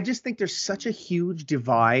 So I just think there's such a huge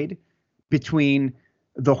divide between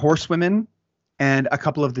the horsewomen and a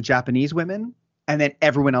couple of the Japanese women, and then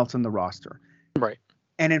everyone else on the roster. Right.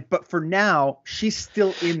 But for now, she's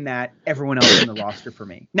still in that everyone else in the roster for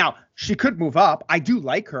me. Now, she could move up. I do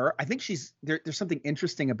like her. I think there's something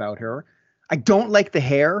interesting about her. I don't like the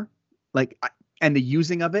hair, and the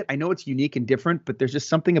using of it. I know it's unique and different, but there's just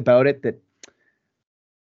something about it that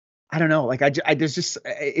I don't know. Like there's just,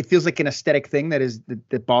 it feels like an aesthetic thing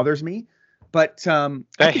that bothers me. But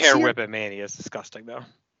that hair whip at Mania is disgusting, though.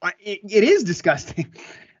 It is disgusting.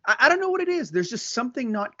 I don't know what it is. There's just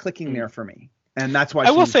something not clicking there for me. And that's why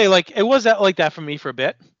I will say, like, it was like that for me for a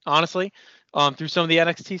bit, honestly, through some of the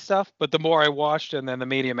NXT stuff. But the more I watched, and then the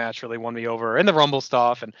Mania match really won me over, and the Rumble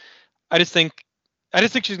stuff, and I just think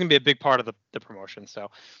she's gonna be a big part of the promotion. So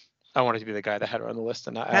I wanted to be the guy that had her on the list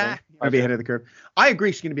and not be ahead of the curve. I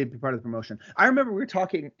agree. She's gonna be a big part of the promotion. I remember we were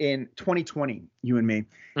talking in 2020, you and me,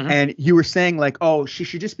 and you were saying like, oh, she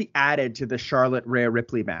should just be added to the Charlotte Rhea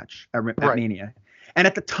Ripley match at Mania. And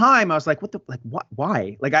at the time, I was like, what,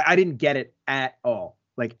 why? Like, I didn't get it at all.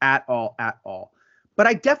 Like, at all. But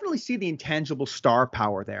I definitely see the intangible star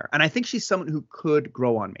power there. And I think she's someone who could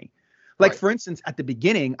grow on me. Like, for instance, at the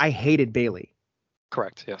beginning, I hated Bayley.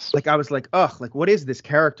 Correct, yes. Like, I was like, ugh, like, what is this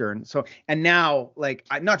character? And now, like,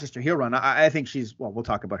 not just her heel run. I think she's, well, we'll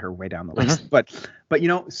talk about her way down the list. But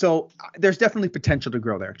so there's definitely potential to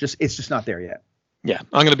grow there. It's just not there yet. Yeah,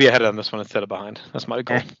 I'm going to be ahead on this one instead of behind. That's my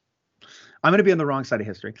goal. I'm going to be on the wrong side of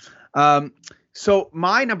history. So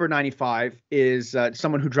my number 95 is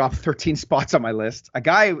someone who dropped 13 spots on my list.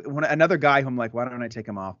 Another guy who I'm like, why don't I take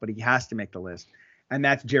him off? But he has to make the list. And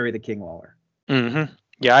that's Jerry the King Lawler. Mm-hmm.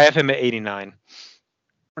 Yeah, I have him at 89.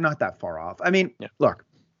 We're not that far off. I mean, Look,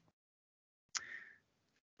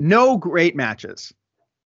 no great matches.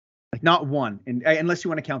 Like, not one, unless you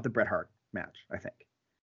want to count the Bret Hart match, I think.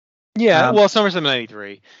 Yeah, well, SummerSlam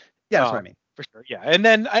 93. Yeah, that's what I mean. For sure, yeah. And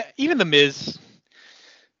then even the Miz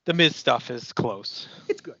stuff is close.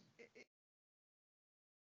 It's good.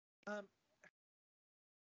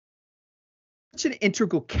 Such an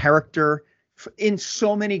integral character in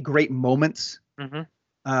so many great moments. And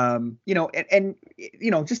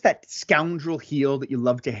just that scoundrel heel that you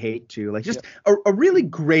love to hate too. Like, just a really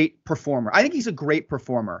great performer. I think he's a great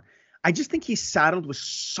performer. I just think he's saddled with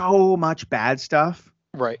so much bad stuff.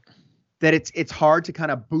 Right. That it's hard to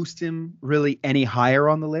kind of boost him really any higher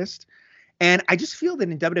on the list. And I just feel that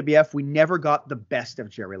in WWF, we never got the best of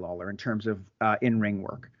Jerry Lawler in terms of in-ring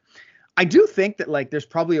work. I do think that, like, there's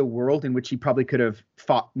probably a world in which he probably could have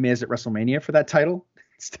fought Miz at WrestleMania for that title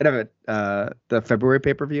instead of at the February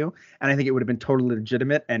pay-per-view. And I think it would have been totally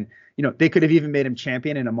legitimate. And, they could have even made him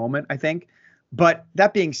champion in a moment, I think. But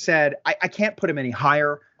that being said, I can't put him any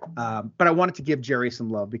higher. But I wanted to give Jerry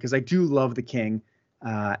some love because I do love the King.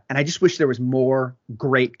 And I just wish there was more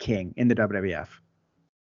great King in the WWF.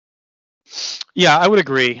 Yeah, I would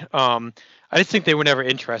agree. I just think they were never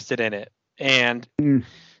interested in it. And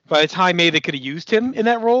by the time maybe they could have used him in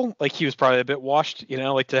that role, like, he was probably a bit washed,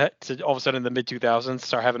 like to all of a sudden in the mid 2000s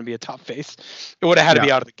start having to be a top face. It would have had to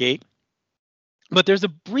be out of the gate. But there's a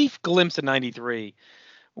brief glimpse in 93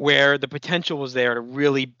 where the potential was there to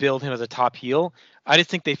really build him as a top heel. I just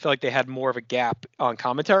think they felt like they had more of a gap on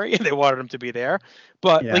commentary and they wanted him to be there.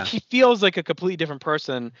 But like, he feels like a completely different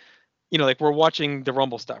person. Like, we're watching the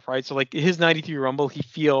Rumble stuff, right? So like his 93 Rumble, he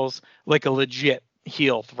feels like a legit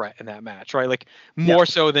heel threat in that match, right? Like, more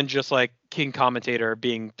so than just like King commentator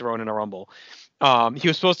being thrown in a Rumble. He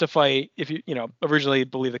was supposed to fight, if you originally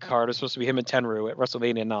believe the card, it was supposed to be him and Tenryu at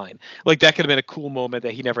WrestleMania 9. Like, that could have been a cool moment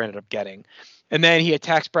that he never ended up getting. And then he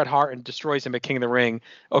attacks Bret Hart and destroys him at King of the Ring.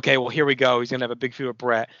 Okay, well, here we go. He's going to have a big feud with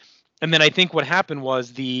Bret. And then I think what happened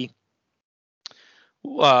was the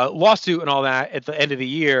lawsuit and all that at the end of the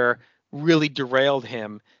year really derailed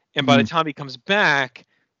him. And by the time he comes back,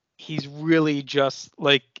 he's really just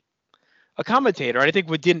like a commentator. And I think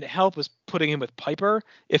what didn't help was putting him with Piper.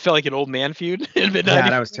 It felt like an old man feud. Yeah,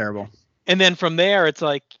 that was terrible. And then from there, it's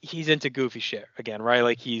like he's into goofy shit again, right?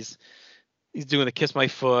 Like, he's doing the kiss my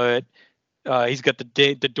foot. He's got the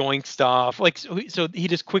doink stuff. Like, so he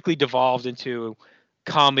just quickly devolved into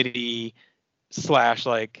comedy /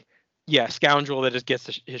 like, scoundrel that just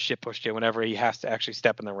gets his shit pushed in whenever he has to actually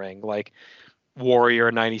step in the ring. Like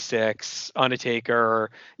Warrior 96, Undertaker,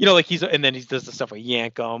 like and then he does the stuff with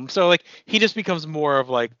Yankum. So like, he just becomes more of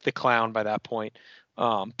like the clown by that point.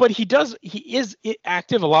 But he is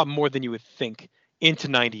active a lot more than you would think into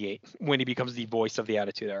 98 when he becomes the voice of the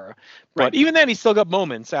Attitude Era. But even then, he still got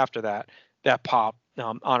moments after that pop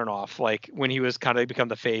on and off, like when he was kind of become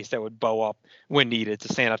the face that would bow up when needed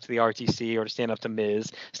to stand up to the RTC or to stand up to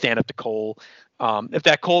Miz, stand up to Cole. If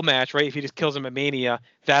that Cole match, right, if he just kills him at Mania,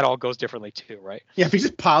 that all goes differently too, right? Yeah, if he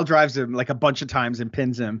just pile drives him like a bunch of times and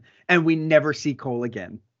pins him, and we never see Cole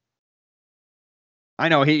again. I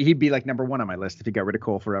know he'd be like number 1 on my list if he got rid of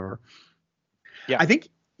Cole forever. Yeah, I think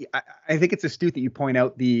it's astute that you point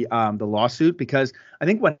out the lawsuit, because I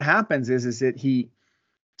think what happens is that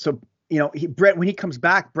Brett, when he comes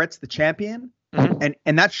back, Brett's the champion,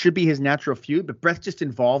 and that should be his natural feud, but Brett's just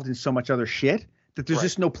involved in so much other shit that there's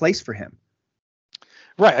just no place for him.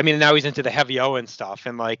 Right. I mean, now he's into the heavy Owen stuff,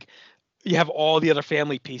 and like you have all the other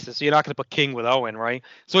family pieces, so you're not going to put King with Owen, right?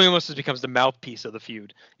 So he almost just becomes the mouthpiece of the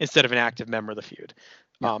feud instead of an active member of the feud.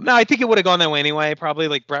 Yeah. Now I think it would have gone that way anyway. Probably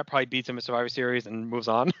like Brett probably beats him in Survivor Series and moves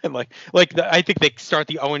on, and I think they start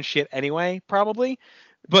the Owen shit anyway, probably.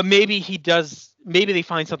 But maybe he does. Maybe they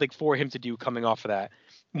find something for him to do coming off of that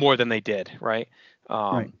more than they did, right?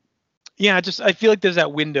 Right. Yeah, I feel like there's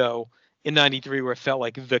that window in '93 where it felt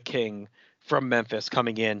like the King from Memphis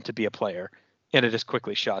coming in to be a player, and it just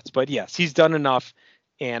quickly shuts. But yes, he's done enough,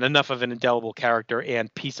 and enough of an indelible character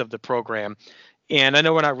and piece of the program. And I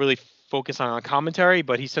know we're not really focused on commentary,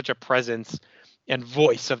 but he's such a presence and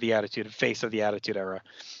voice of the Attitude, face of the Attitude Era.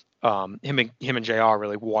 Him and JR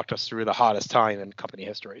really walked us through the hottest time in company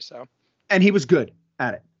history. So, and he was good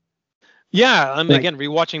at it. Yeah, I mean, again,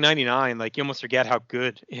 rewatching '99, like you almost forget how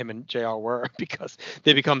good him and JR were because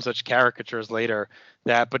they become such caricatures later.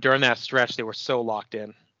 But during that stretch, they were so locked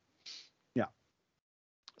in. Yeah.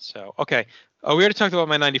 So okay, we already talked about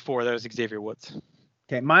my '94. That was Xavier Woods.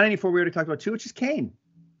 Okay, my '94 we already talked about too, which is Kane.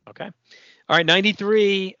 Okay. All right,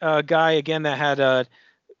 '93 guy again that had a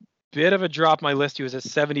bit of a drop on my list. He was at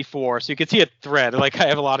 74, so you can see a thread. Like I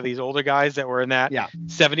have a lot of these older guys that were in that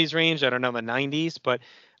 70s range. I don't know the 90s, but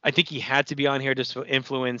I think he had to be on here just for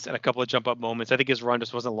influence and a couple of jump up moments. I think his run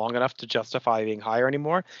just wasn't long enough to justify being higher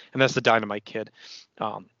anymore, and that's the Dynamite Kid.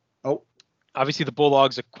 Obviously the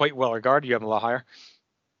Bulldogs are quite well regarded. You have him a lot higher.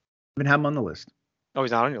 I didn't have him on the list. Oh,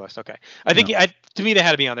 he's not on your list. Okay. I think to me, they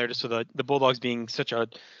had to be on there just for the Bulldogs being such a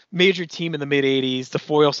major team in the mid 80s, the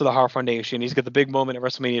foils to the Hart Foundation. He's got the big moment at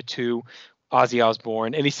WrestleMania 2, Ozzy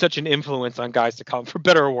Osbourne, and he's such an influence on guys to come, for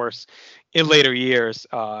better or worse, in later years.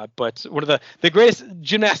 But one of the greatest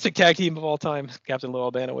gymnastic tag team of all time, Captain Lou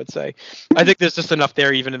Albano would say. I think there's just enough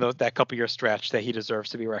there, even in that couple year stretch, that he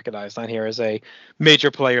deserves to be recognized on here as a major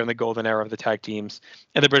player in the golden era of the tag teams.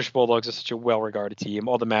 And the British Bulldogs are such a well-regarded team.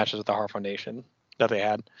 All the matches with the Hart Foundation that they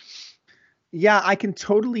had. Yeah, I can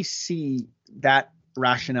totally see that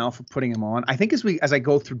rationale for putting him on. I think as I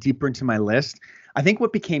go through deeper into my list, I think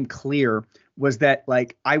what became clear was that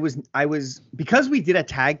like I was because we did a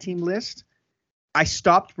tag team list, I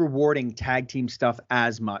stopped rewarding tag team stuff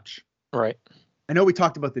as much. Right. I know we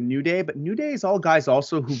talked about the New Day, but New Day is all guys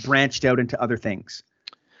also who branched out into other things.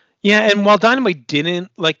 Yeah, and while Dynamite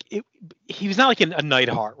didn't he was not like a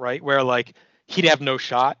Neidhart, right? Where like he'd have no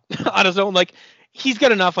shot on his own. Like he's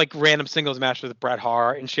got enough like random singles matches with Bret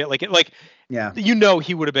Hart and shit. Yeah,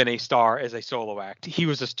 he would have been a star as a solo act. He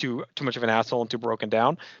was just too much of an asshole and too broken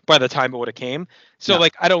down by the time it would have came. So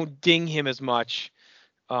like I don't ding him as much.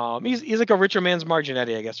 He's like a richer man's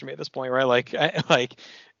Marginetti, I guess, for me at this point, right?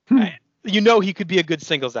 He could be a good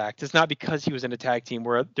singles act. It's not because he was in a tag team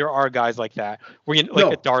where there are guys like that, where a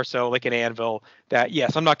Darso, like an Anvil, that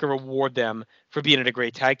yes, I'm not going to reward them for being in a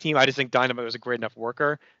great tag team. I just think Dynamite was a great enough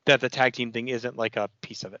worker that the tag team thing isn't like a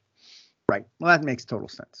piece of it. Right. Well, that makes total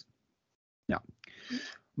sense. Yeah.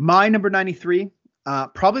 My number 93,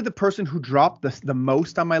 probably the person who dropped the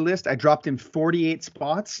most on my list. I dropped him 48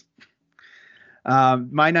 spots.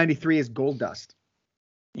 My 93 is Goldust.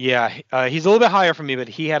 Yeah, he's a little bit higher for me, but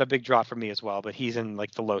he had a big drop for me as well. But he's in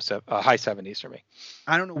like the high 70s for me.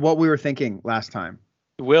 I don't know what we were thinking last time.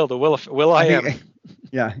 The Will I Am.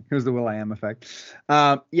 Yeah, it was the Will I Am effect.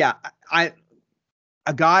 A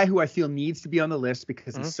guy who I feel needs to be on the list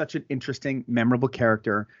because he's such an interesting, memorable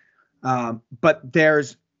character. But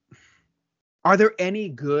are there any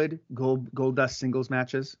good Goldust singles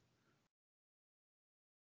matches?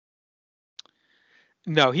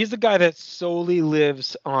 No, he's the guy that solely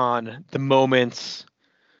lives on the moments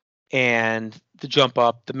and the jump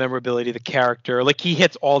up, the memorability, the character. Like he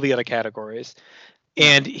hits all the other categories.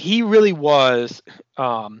 And he really was,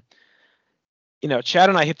 Chad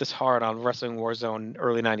and I hit this hard on Wrestling Warzone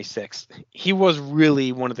early 96. He was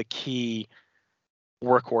really one of the key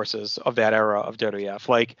workhorses of that era of WWF.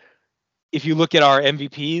 Like if you look at our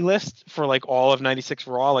MVP list for like all of 96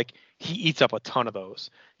 Raw, like he eats up a ton of those.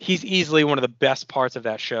 He's easily one of the best parts of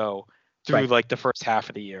that show through like the first half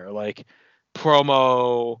of the year, like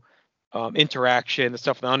promo, interaction, the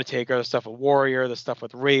stuff with Undertaker, the stuff with Warrior, the stuff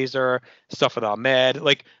with Razor, stuff with Ahmed.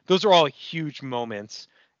 Like those are all huge moments.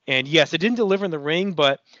 And yes, it didn't deliver in the ring,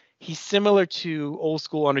 but he's similar to old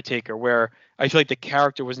school Undertaker, where I feel like the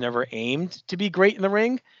character was never aimed to be great in the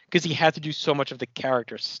ring because he had to do so much of the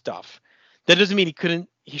character stuff. That doesn't mean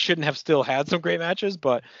he shouldn't have still had some great matches,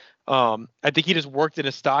 but I think he just worked in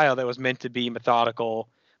a style that was meant to be methodical,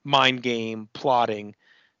 mind game, plotting,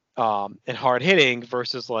 and hard hitting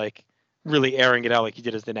versus like really airing it out like he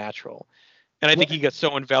did as the Natural. And I think he got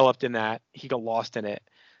so enveloped in that he got lost in it.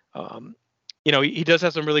 He does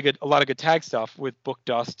have a lot of good tag stuff with Book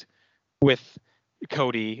Dust, with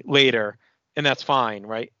Cody later, and that's fine,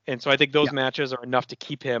 right? And so I think those matches are enough to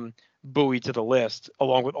keep him buoyed to the list,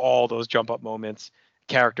 along with all those jump up moments,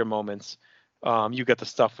 character moments. You got the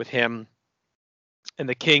stuff with him and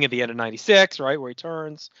the King at the end of '96, right, where he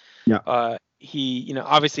turns. Yeah. He,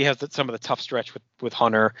 obviously has some of the tough stretch with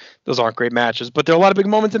Hunter. Those aren't great matches, but there are a lot of big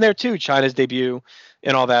moments in there too. China's debut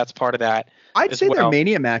and all that's part of that. I'd say their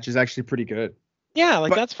Mania match is actually pretty good. Yeah,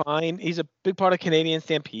 that's fine. He's a big part of Canadian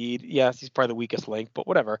Stampede. Yes, he's probably the weakest link, but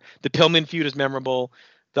whatever. The Pillman feud is memorable.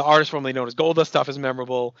 The artist formerly known as Goldust stuff is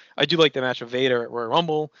memorable. I do like the match with Vader at Royal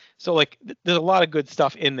Rumble. So there's a lot of good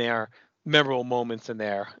stuff in there, memorable moments in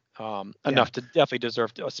there, enough to definitely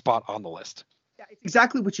deserve a spot on the list. Yeah, it's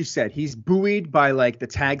exactly what you said. He's buoyed by the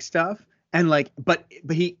tag stuff, and but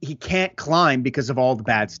he can't climb because of all the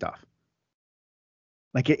bad stuff.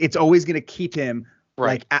 It's always going to keep him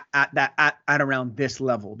at around this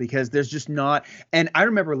level, because there's just not. And I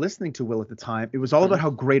remember listening to Will at the time. It was all about how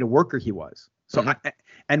great a worker he was. So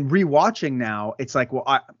and rewatching now, it's I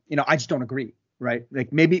just don't agree, right?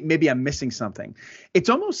 Maybe I'm missing something. It's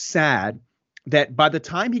almost sad that by the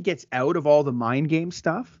time he gets out of all the mind game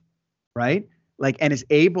stuff, right? And is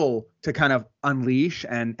able to kind of unleash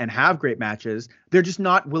and have great matches, they're just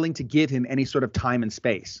not willing to give him any sort of time and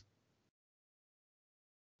space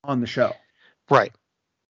on the show. Right.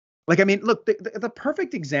 Look, the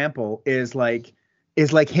perfect example is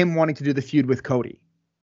him wanting to do the feud with Cody.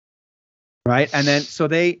 Right. And then so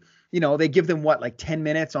they give them 10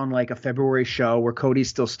 minutes on a February show where Cody's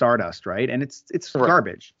still Stardust. Right. And it's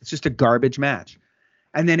garbage. It's just a garbage match.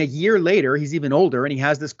 And then a year later, he's even older and he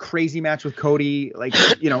has this crazy match with Cody,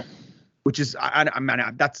 which is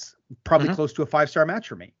that's probably close to a 5-star match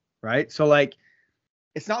for me. Right. So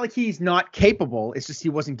it's not like he's not capable. It's just he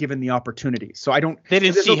wasn't given the opportunity. So they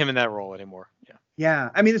didn't see him in that role anymore. Yeah.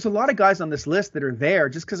 Yeah. There's a lot of guys on this list that are there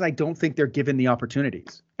just because I don't think they're given the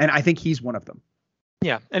opportunities. And I think he's one of them.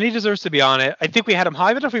 Yeah. And he deserves to be on it. I think we had him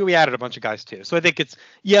high, but I think we added a bunch of guys too. So I think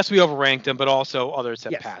we overranked him, but also others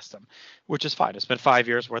have passed him, which is fine. It's been 5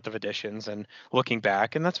 years worth of additions and looking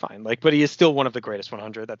back, and that's fine. But he is still one of the greatest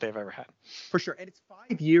 100 that they've ever had. For sure. And it's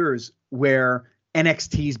 5 years where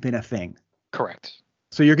NXT's been a thing. Correct.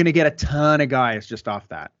 So you're going to get a ton of guys just off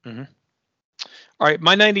that. Mm-hmm. All right,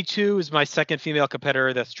 my 92 is my second female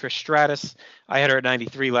competitor. That's Trish Stratus. I had her at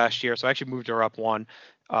 93 last year, so I actually moved her up one.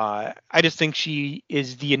 I just think she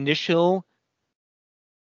is the initial,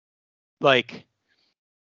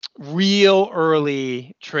 real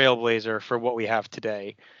early trailblazer for what we have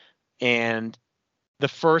today. And the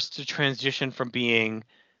first to transition from being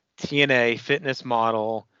TNA fitness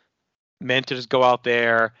model, meant to just go out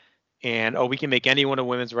there and, we can make anyone a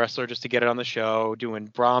women's wrestler just to get it on the show, doing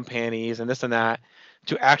bra and panties and this and that,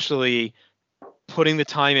 to actually putting the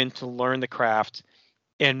time in to learn the craft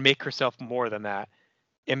and make herself more than that,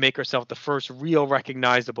 and make herself the first real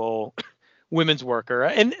recognizable women's worker.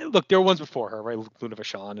 And look, there were ones before her, right? Luna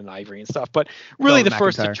Vachon and Ivory and stuff, but really the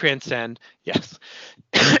first to transcend,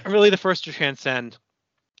 really the first to transcend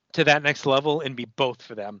to that next level and be both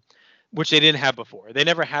for them, which they didn't have before. They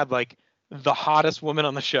never had the hottest woman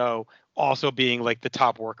on the show also being the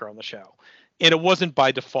top worker on the show. And it wasn't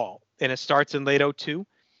by default. And it starts in late 02.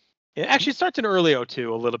 It actually starts in early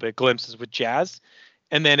 02, a little bit, glimpses with Jazz.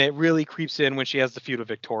 And then it really creeps in when she has the feud with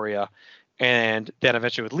Victoria. And then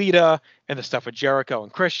eventually with Lita and the stuff with Jericho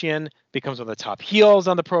and Christian, becomes one of the top heels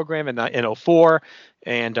on the program in 04.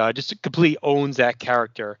 And just completely owns that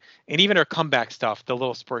character. And even her comeback stuff, the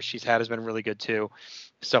little spurt she's had, has been really good too.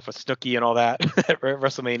 Stuff with Snooki and all that at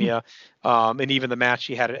WrestleMania, and even the match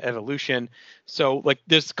she had at Evolution. So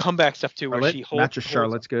there's comeback stuff too, where she holds. Match of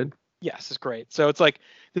Charlotte's good. Yes, it's great. So it's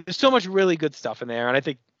there's so much really good stuff in there, and I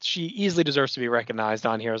think she easily deserves to be recognized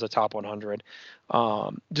on here as a top 100,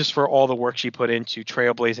 just for all the work she put into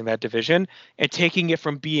trailblazing that division and taking it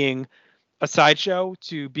from being a sideshow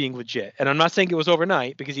to being legit. And I'm not saying it was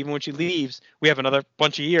overnight, because even when she leaves, we have another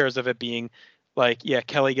bunch of years of it being like, yeah,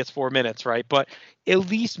 Kelly gets 4 minutes, right? But at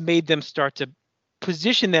least made them start to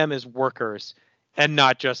position them as workers and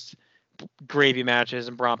not just gravy matches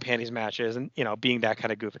and brown panties matches and, you know, being that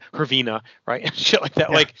kind of goofy Hervina, right? And shit like that.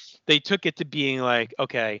 Yeah. Like, they took it to being like,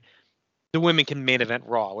 okay, the women can main event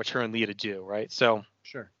Raw, which her and Lita do, right? So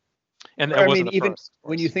Sure. and I that mean, wasn't the even first, of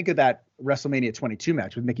when you course. think of that WrestleMania 22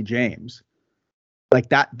 match with Mickie James, like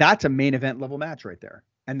that's a main event level match right there.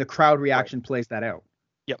 And the crowd reaction plays that out.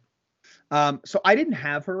 Yep. So I didn't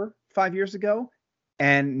have her 5 years ago,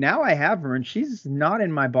 and now I have her, and she's not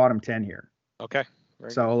in my bottom 10 here. Okay.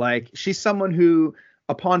 Very So like, she's someone who,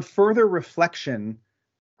 upon further reflection,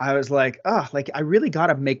 I was like, oh, like I really got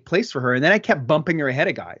to make place for her. And then I kept bumping her ahead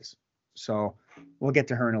of guys. So we'll get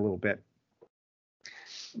to her in a little bit.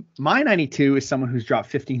 My 92 is someone who's dropped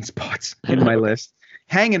 15 spots in my list,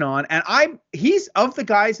 hanging on. And he's of the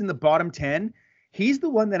guys in the bottom 10. He's the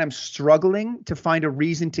one that I'm struggling to find a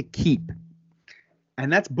reason to keep.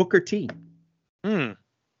 And that's Booker T.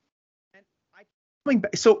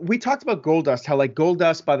 So we talked about Goldust, how like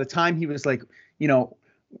Goldust, by the time he was like, you know,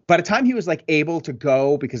 by the time he was like able to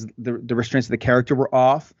go because the restraints of the character were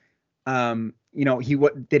off, you know,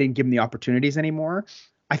 they didn't give him the opportunities anymore.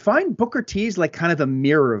 I find Booker T's like kind of the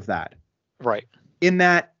mirror of that. Right. In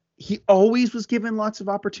that he always was given lots of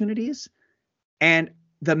opportunities and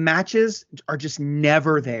the matches are just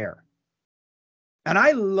never there. And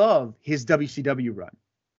I love his WCW run.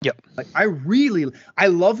 Yep. Like I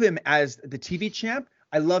love him as the TV champ.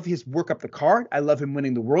 I love his work up the card. I love him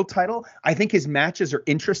winning the world title. I think his matches are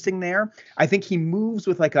interesting there. I think he moves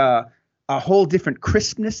with like a whole different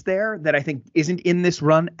crispness there that I think isn't in this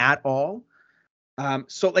run at all.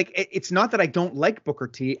 So like, it's not that I don't like Booker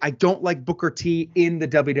T. I don't like Booker T in the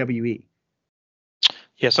WWE.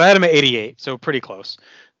 Yeah, so I had him at 88, so pretty close.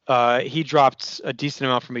 He dropped a decent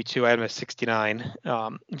amount for me too. I had him at 69.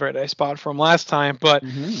 Very nice spot from last time, but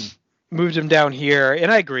moved him down here.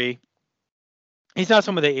 And I agree. He's not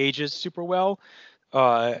someone that ages super well.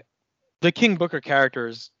 The King Booker character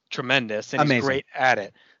is tremendous and he's great at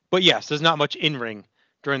it. But yes, there's not much in ring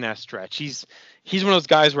during that stretch. He's one of those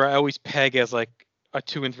guys where I always peg as like a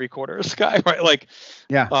 2 3/4 guy, right? Like,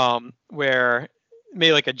 where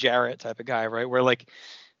maybe like a Jarrett type of guy, right? Where like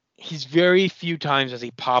he's very few times does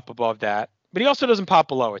he pop above that, but he also doesn't pop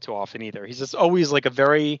below it too often either. He's just always like a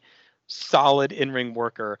very solid in-ring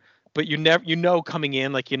worker, but you know coming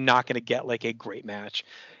in like you're not going to get like a great match,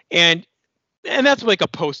 and that's like a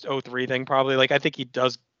post 03 thing probably. Like I think he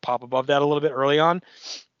does pop above that a little bit early on,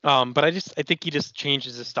 but I think he just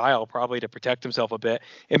changes his style probably to protect himself a bit,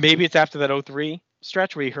 and maybe it's after that 03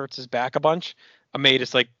 stretch where he hurts his back a bunch. I may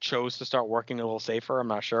just like chose to start working a little safer. I'm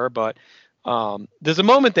not sure, but there's a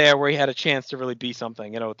moment there where he had a chance to really be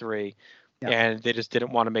something in 03, and they just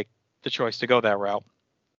didn't want to make the choice to go that route.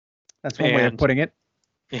 That's one way of putting it.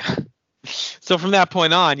 Yeah. So from that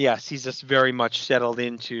point on, yes, he's just very much settled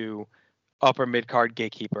into upper mid card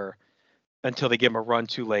gatekeeper until they give him a run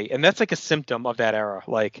too late, and that's like a symptom of that era.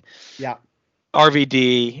 Like,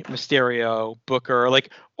 RVD, Mysterio, Booker,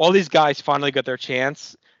 like all these guys finally got their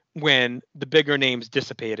chance when the bigger names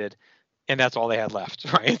dissipated. And that's all they had left,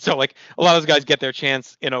 right? So like a lot of those guys get their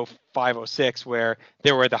chance in 05, 06 where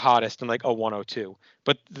they were the hottest in like 01, 02.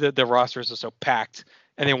 But the rosters are so packed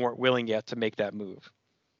and they weren't willing yet to make that move.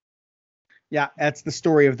 Yeah, that's the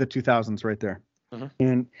story of the 2000s right there.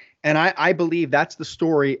 And I believe that's the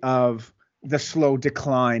story of the slow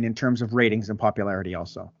decline in terms of ratings and popularity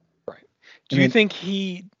also. Right. Do you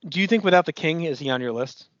think without the King, is he on your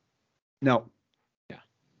list? No.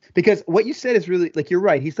 Because what you said is really like, you're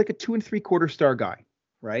right. He's like a 2 3/4 star guy.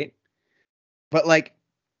 Right. But like,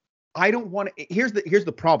 I don't want to, here's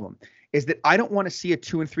the problem is that I don't want to see a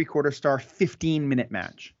 2 3/4 star 15-minute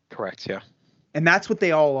match. Correct. Yeah. And that's what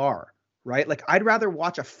they all are. Right. Like I'd rather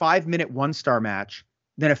watch a 5-minute 1-star match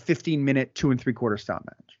than a 15-minute 2 3/4 star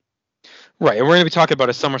match. Right. And we're going to be talking about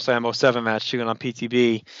a SummerSlam 07 match too on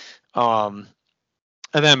PTB.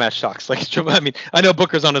 And that match sucks. Like, I mean, I know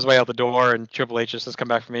Booker's on his way out the door and Triple H just has come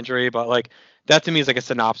back from injury, but like that to me is like a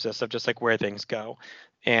synopsis of just like where things go.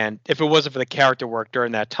 And if it wasn't for the character work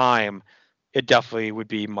during that time, it definitely would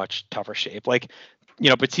be much tougher shape. Like, you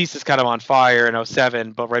know, Batista's kind of on fire in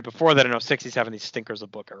 07, but right before that in 06, he's having these stinkers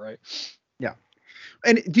of Booker, right? Yeah.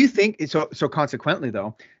 And do you think so consequently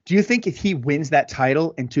though, do you think if he wins that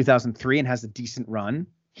title in 2003 and has a decent run,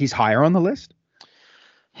 he's higher on the list?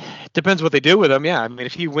 It depends what they do with him. Yeah. I mean,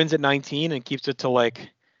 if he wins at 19 and keeps it to like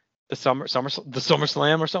the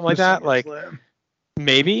SummerSlam or something like that, like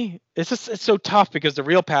Maybe it's so tough because the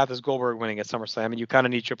real path is Goldberg winning at SummerSlam, and you kind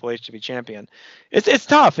of need Triple H to be champion. It's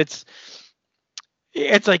tough. It's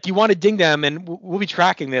like you want to ding them, and we'll be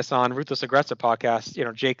tracking this on Ruthless Aggressor podcast. You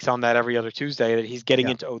know, Jake's on that every other Tuesday. That he's getting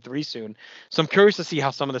into 03 soon, so I'm curious to see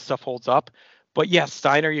how some of this stuff holds up. But yes,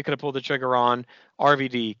 Steiner, you could have pulled the trigger on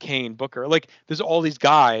RVD, Kane, Booker. Like there's all these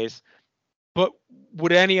guys, but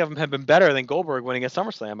would any of them have been better than Goldberg winning at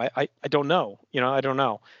SummerSlam? I don't know. You know, I don't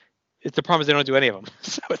know. It's the problem is they don't do any of them,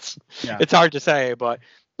 so it's hard to say. But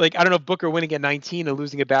like I don't know if Booker winning at 19 and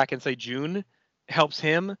losing it back in say June helps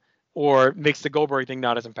him or makes the Goldberg thing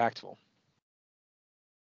not as impactful.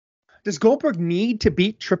 Does Goldberg need to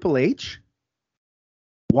beat Triple H?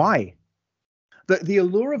 Why? The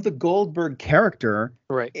allure of the Goldberg character,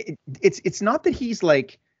 right? It's not that he's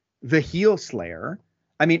like the heel slayer.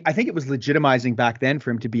 I mean, I think it was legitimizing back then for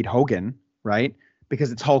him to beat Hogan, right?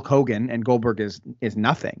 Because it's Hulk Hogan and Goldberg is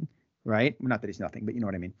nothing. Right? Not that he's nothing, but you know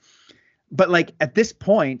what I mean. But like at this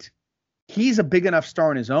point, he's a big enough star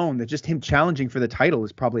on his own that just him challenging for the title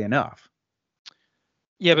is probably enough.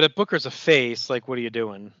 Yeah, but if Booker's a face, like what are you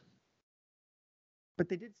doing? But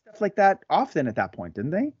they did stuff like that often at that point, didn't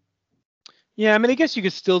they? Yeah, I mean, I guess you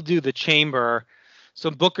could still do the chamber. So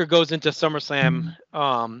Booker goes into SummerSlam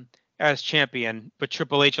as champion, but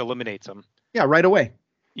Triple H eliminates him. Yeah, right away.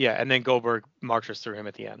 Yeah, and then Goldberg marches through him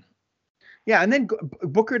at the end. Yeah, and then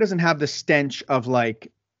Booker doesn't have the stench of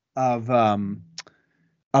like the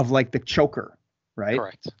choker, right?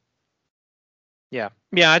 Correct. Yeah,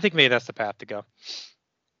 I think maybe that's the path to go.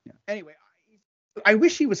 Yeah. Anyway, I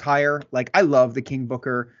wish he was higher. Like I love the King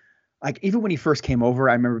Booker. Like even when he first came over,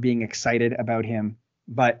 I remember being excited about him,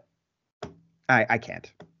 but I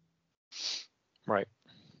can't. Right.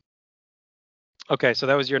 Okay, so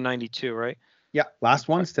that was your 92, right? Yeah, last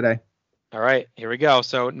ones today. All right, here we go.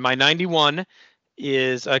 So my 91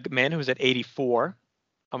 is a man who was at 84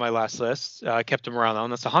 on my last list. I kept him around though,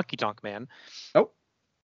 and that's a Honky Tonk Man. Oh,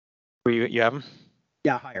 you have him?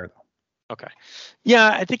 Yeah, higher though. Okay. Yeah,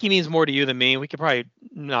 I think he means more to you than me. We could probably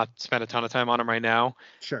not spend a ton of time on him right now.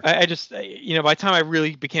 Sure. I just, you know, by the time I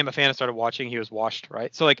really became a fan and started watching, he was washed,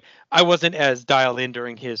 right? So like I wasn't as dialed in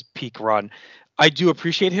during his peak run. I do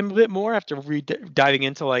appreciate him a bit more after diving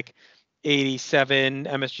into like 87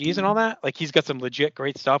 MSGs and all that. Like he's got some legit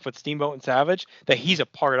great stuff with Steamboat and Savage that he's a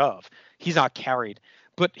part of. He's not carried,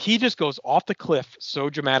 but he just goes off the cliff so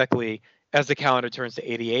dramatically as the calendar turns to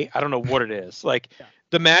 88. I don't know what it is. Like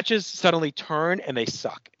the matches suddenly turn and they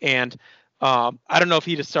suck. And I don't know if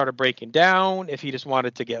he just started breaking down, if he just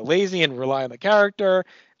wanted to get lazy and rely on the character.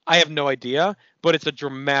 I have no idea, but it's a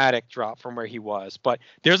dramatic drop from where he was. But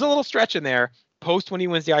there's a little stretch in there post when he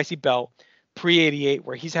wins the IC belt, pre-88,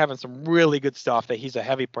 where he's having some really good stuff that he's a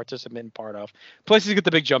heavy participant in part of. Plus, he's got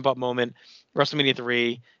the big jump up moment, WrestleMania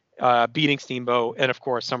 3, beating Steamboat, and of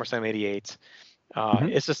course, SummerSlam 88.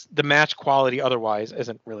 It's just the match quality otherwise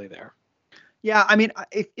isn't really there. Yeah, I mean,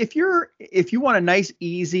 if you want a nice,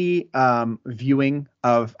 easy viewing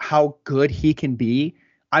of how good he can be,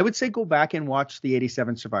 I would say go back and watch the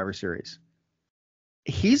 87 Survivor Series.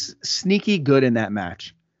 He's sneaky good in that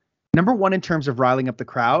match. Number one in terms of riling up the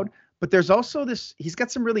crowd, but there's also he's got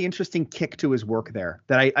some really interesting kick to his work there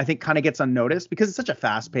that I think kind of gets unnoticed because it's such a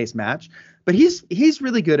fast-paced match, but he's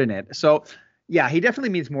really good in it. So yeah, he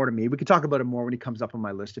definitely means more to me. We could talk about him more when he comes up on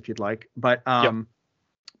my list if you'd like, but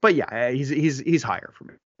yeah, he's higher for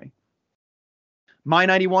me. My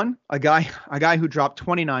 91, a guy who dropped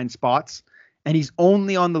 29 spots, and he's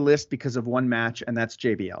only on the list because of one match, and that's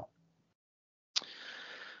JBL.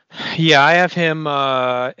 Yeah, I have him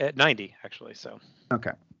at 90 actually. So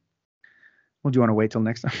okay. Well, do you want to wait till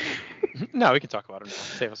next time? No, we can talk about it now.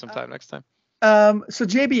 Save us some time next time. So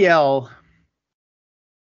JBL,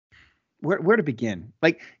 where to begin?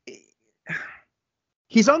 Like,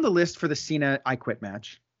 he's on the list for the Cena I Quit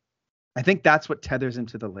match. I think that's what tethers him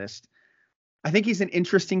to the list. I think he's an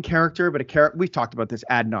interesting character, but we've talked about this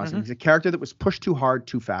ad nauseum. He's a character that was pushed too hard,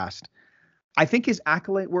 too fast. I think his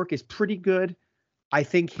acolyte work is pretty good. I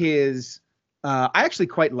think I actually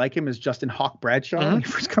quite like him as Justin Hawk Bradshaw when he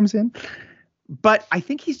first comes in. But I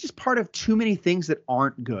think he's just part of too many things that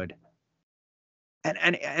aren't good.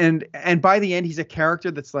 And by the end, he's a character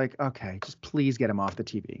that's like, okay, just please get him off the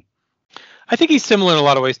TV. I think he's similar in a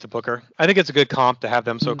lot of ways to Booker. I think it's a good comp to have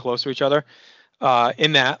them so close to each other.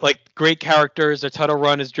 In that, like, great characters, their title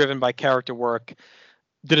run is driven by character work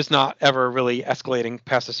that is not ever really escalating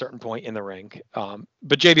past a certain point in the ring.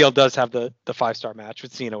 But JBL does have the 5-star match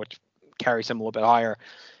with Cena, which carries him a little bit higher.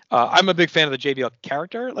 I'm a big fan of the JBL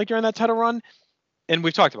character, like during that title run. And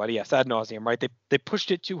we've talked about it, yes, ad nauseum, right? They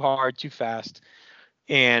pushed it too hard, too fast.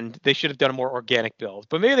 and they should have done a more organic build.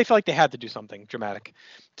 But maybe they felt like they had to do something dramatic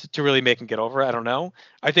to really make him get over it. I don't know.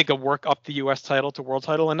 I think a work up the U.S. title to world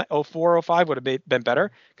title in 04, 05 would have been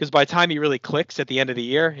better, because by the time he really clicks at the end of the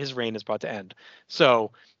year, his reign is about to end.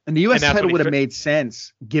 So, and the U.S. title would have made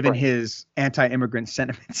sense given his anti-immigrant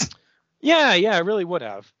sentiments. Yeah, it really would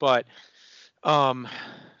have. But,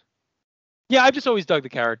 yeah, I've just always dug the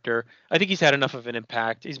character. I think he's had enough of an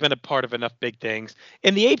impact. He's been a part of enough big things.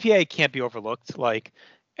 And the APA can't be overlooked, like,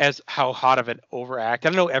 as how hot of an overact. I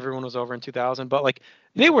don't know everyone was over in 2000, but, like,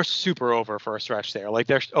 they were super over for a stretch there. Like,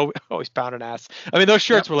 they're always pounding ass. I mean, those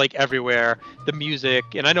shirts were, like, everywhere. The music,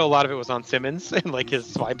 and I know a lot of it was on Simmons and, like,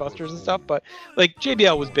 his Spybusters and stuff, but, like,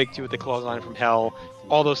 JBL was big, too, with the Clothesline from Hell,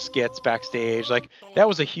 all those skits backstage. Like, that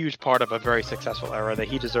was a huge part of a very successful era that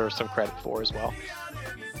he deserves some credit for as well.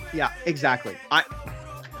 Yeah, exactly. I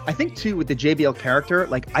think, too, with the JBL character,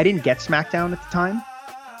 like, I didn't get SmackDown at the time.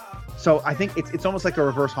 So I think it's almost like a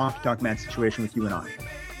reverse Honky Tonk Man situation with you and I.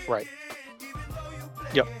 Right.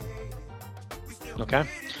 Yep. Okay. All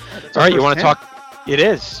right, you want to talk? It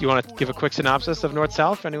is. You want to give a quick synopsis of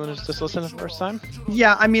North-South for anyone who's just listening the first time?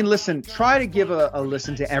 Yeah, I mean, listen, try to give a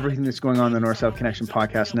listen to everything that's going on in the North-South Connection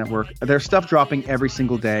Podcast Network. There's stuff dropping every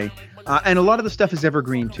single day. And a lot of the stuff is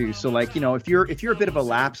evergreen too. So, like, you know, if you're a bit of a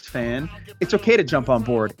lapsed fan, it's okay to jump on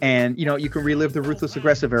board. And, you know, you can relive the Ruthless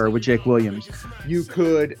Aggressive era with Jake Williams. You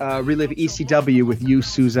could relive ECW with you,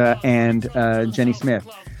 Souza, and Jenny Smith.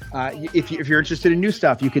 If you're interested in new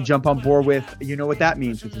stuff, you could jump on board with You Know What That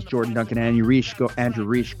Means, which is Jordan Duncan and Andrew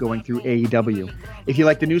Reich going through AEW. If you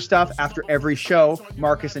like the new stuff, after every show,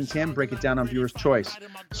 Marcus and Tim break it down on Viewer's Choice.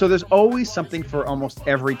 So there's always something for almost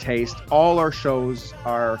every taste. All our shows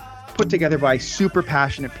are put together by super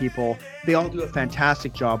passionate people. They all do a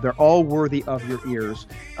fantastic job. They're all worthy of your ears.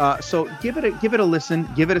 So give it a listen,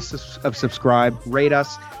 give it a subscribe, rate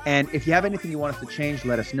us, and if you have anything you want us to change,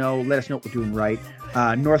 let us know. Let us know what we're doing right.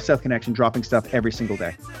 North-South Connection dropping stuff every single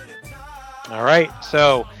day. All right.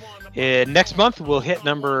 So next month we'll hit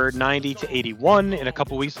number 90 to 81. In a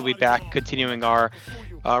couple weeks we'll be back continuing our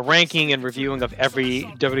ranking and reviewing of every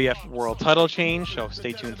WWF World Title change, so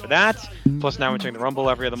stay tuned for that. Plus, now we're doing the Rumble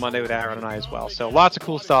every other Monday with Aaron and I as well. So lots of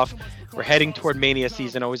cool stuff. We're heading toward Mania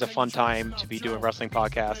season. Always a fun time to be doing wrestling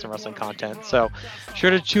podcasts and wrestling content. So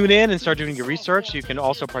sure to tune in and start doing your research. You can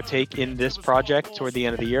also partake in this project toward the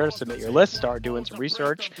end of the year to submit your list, start doing some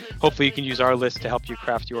research. Hopefully you can use our list to help you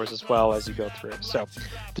craft yours as well as you go through. So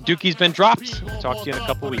the Dookie's been dropped. We'll talk to you in a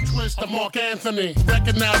couple weeks. Mark Anthony,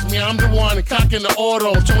 recognize me, I'm the one cocking the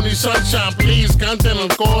auto. Tony Sunshine, please, Gunther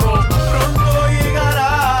and Goro.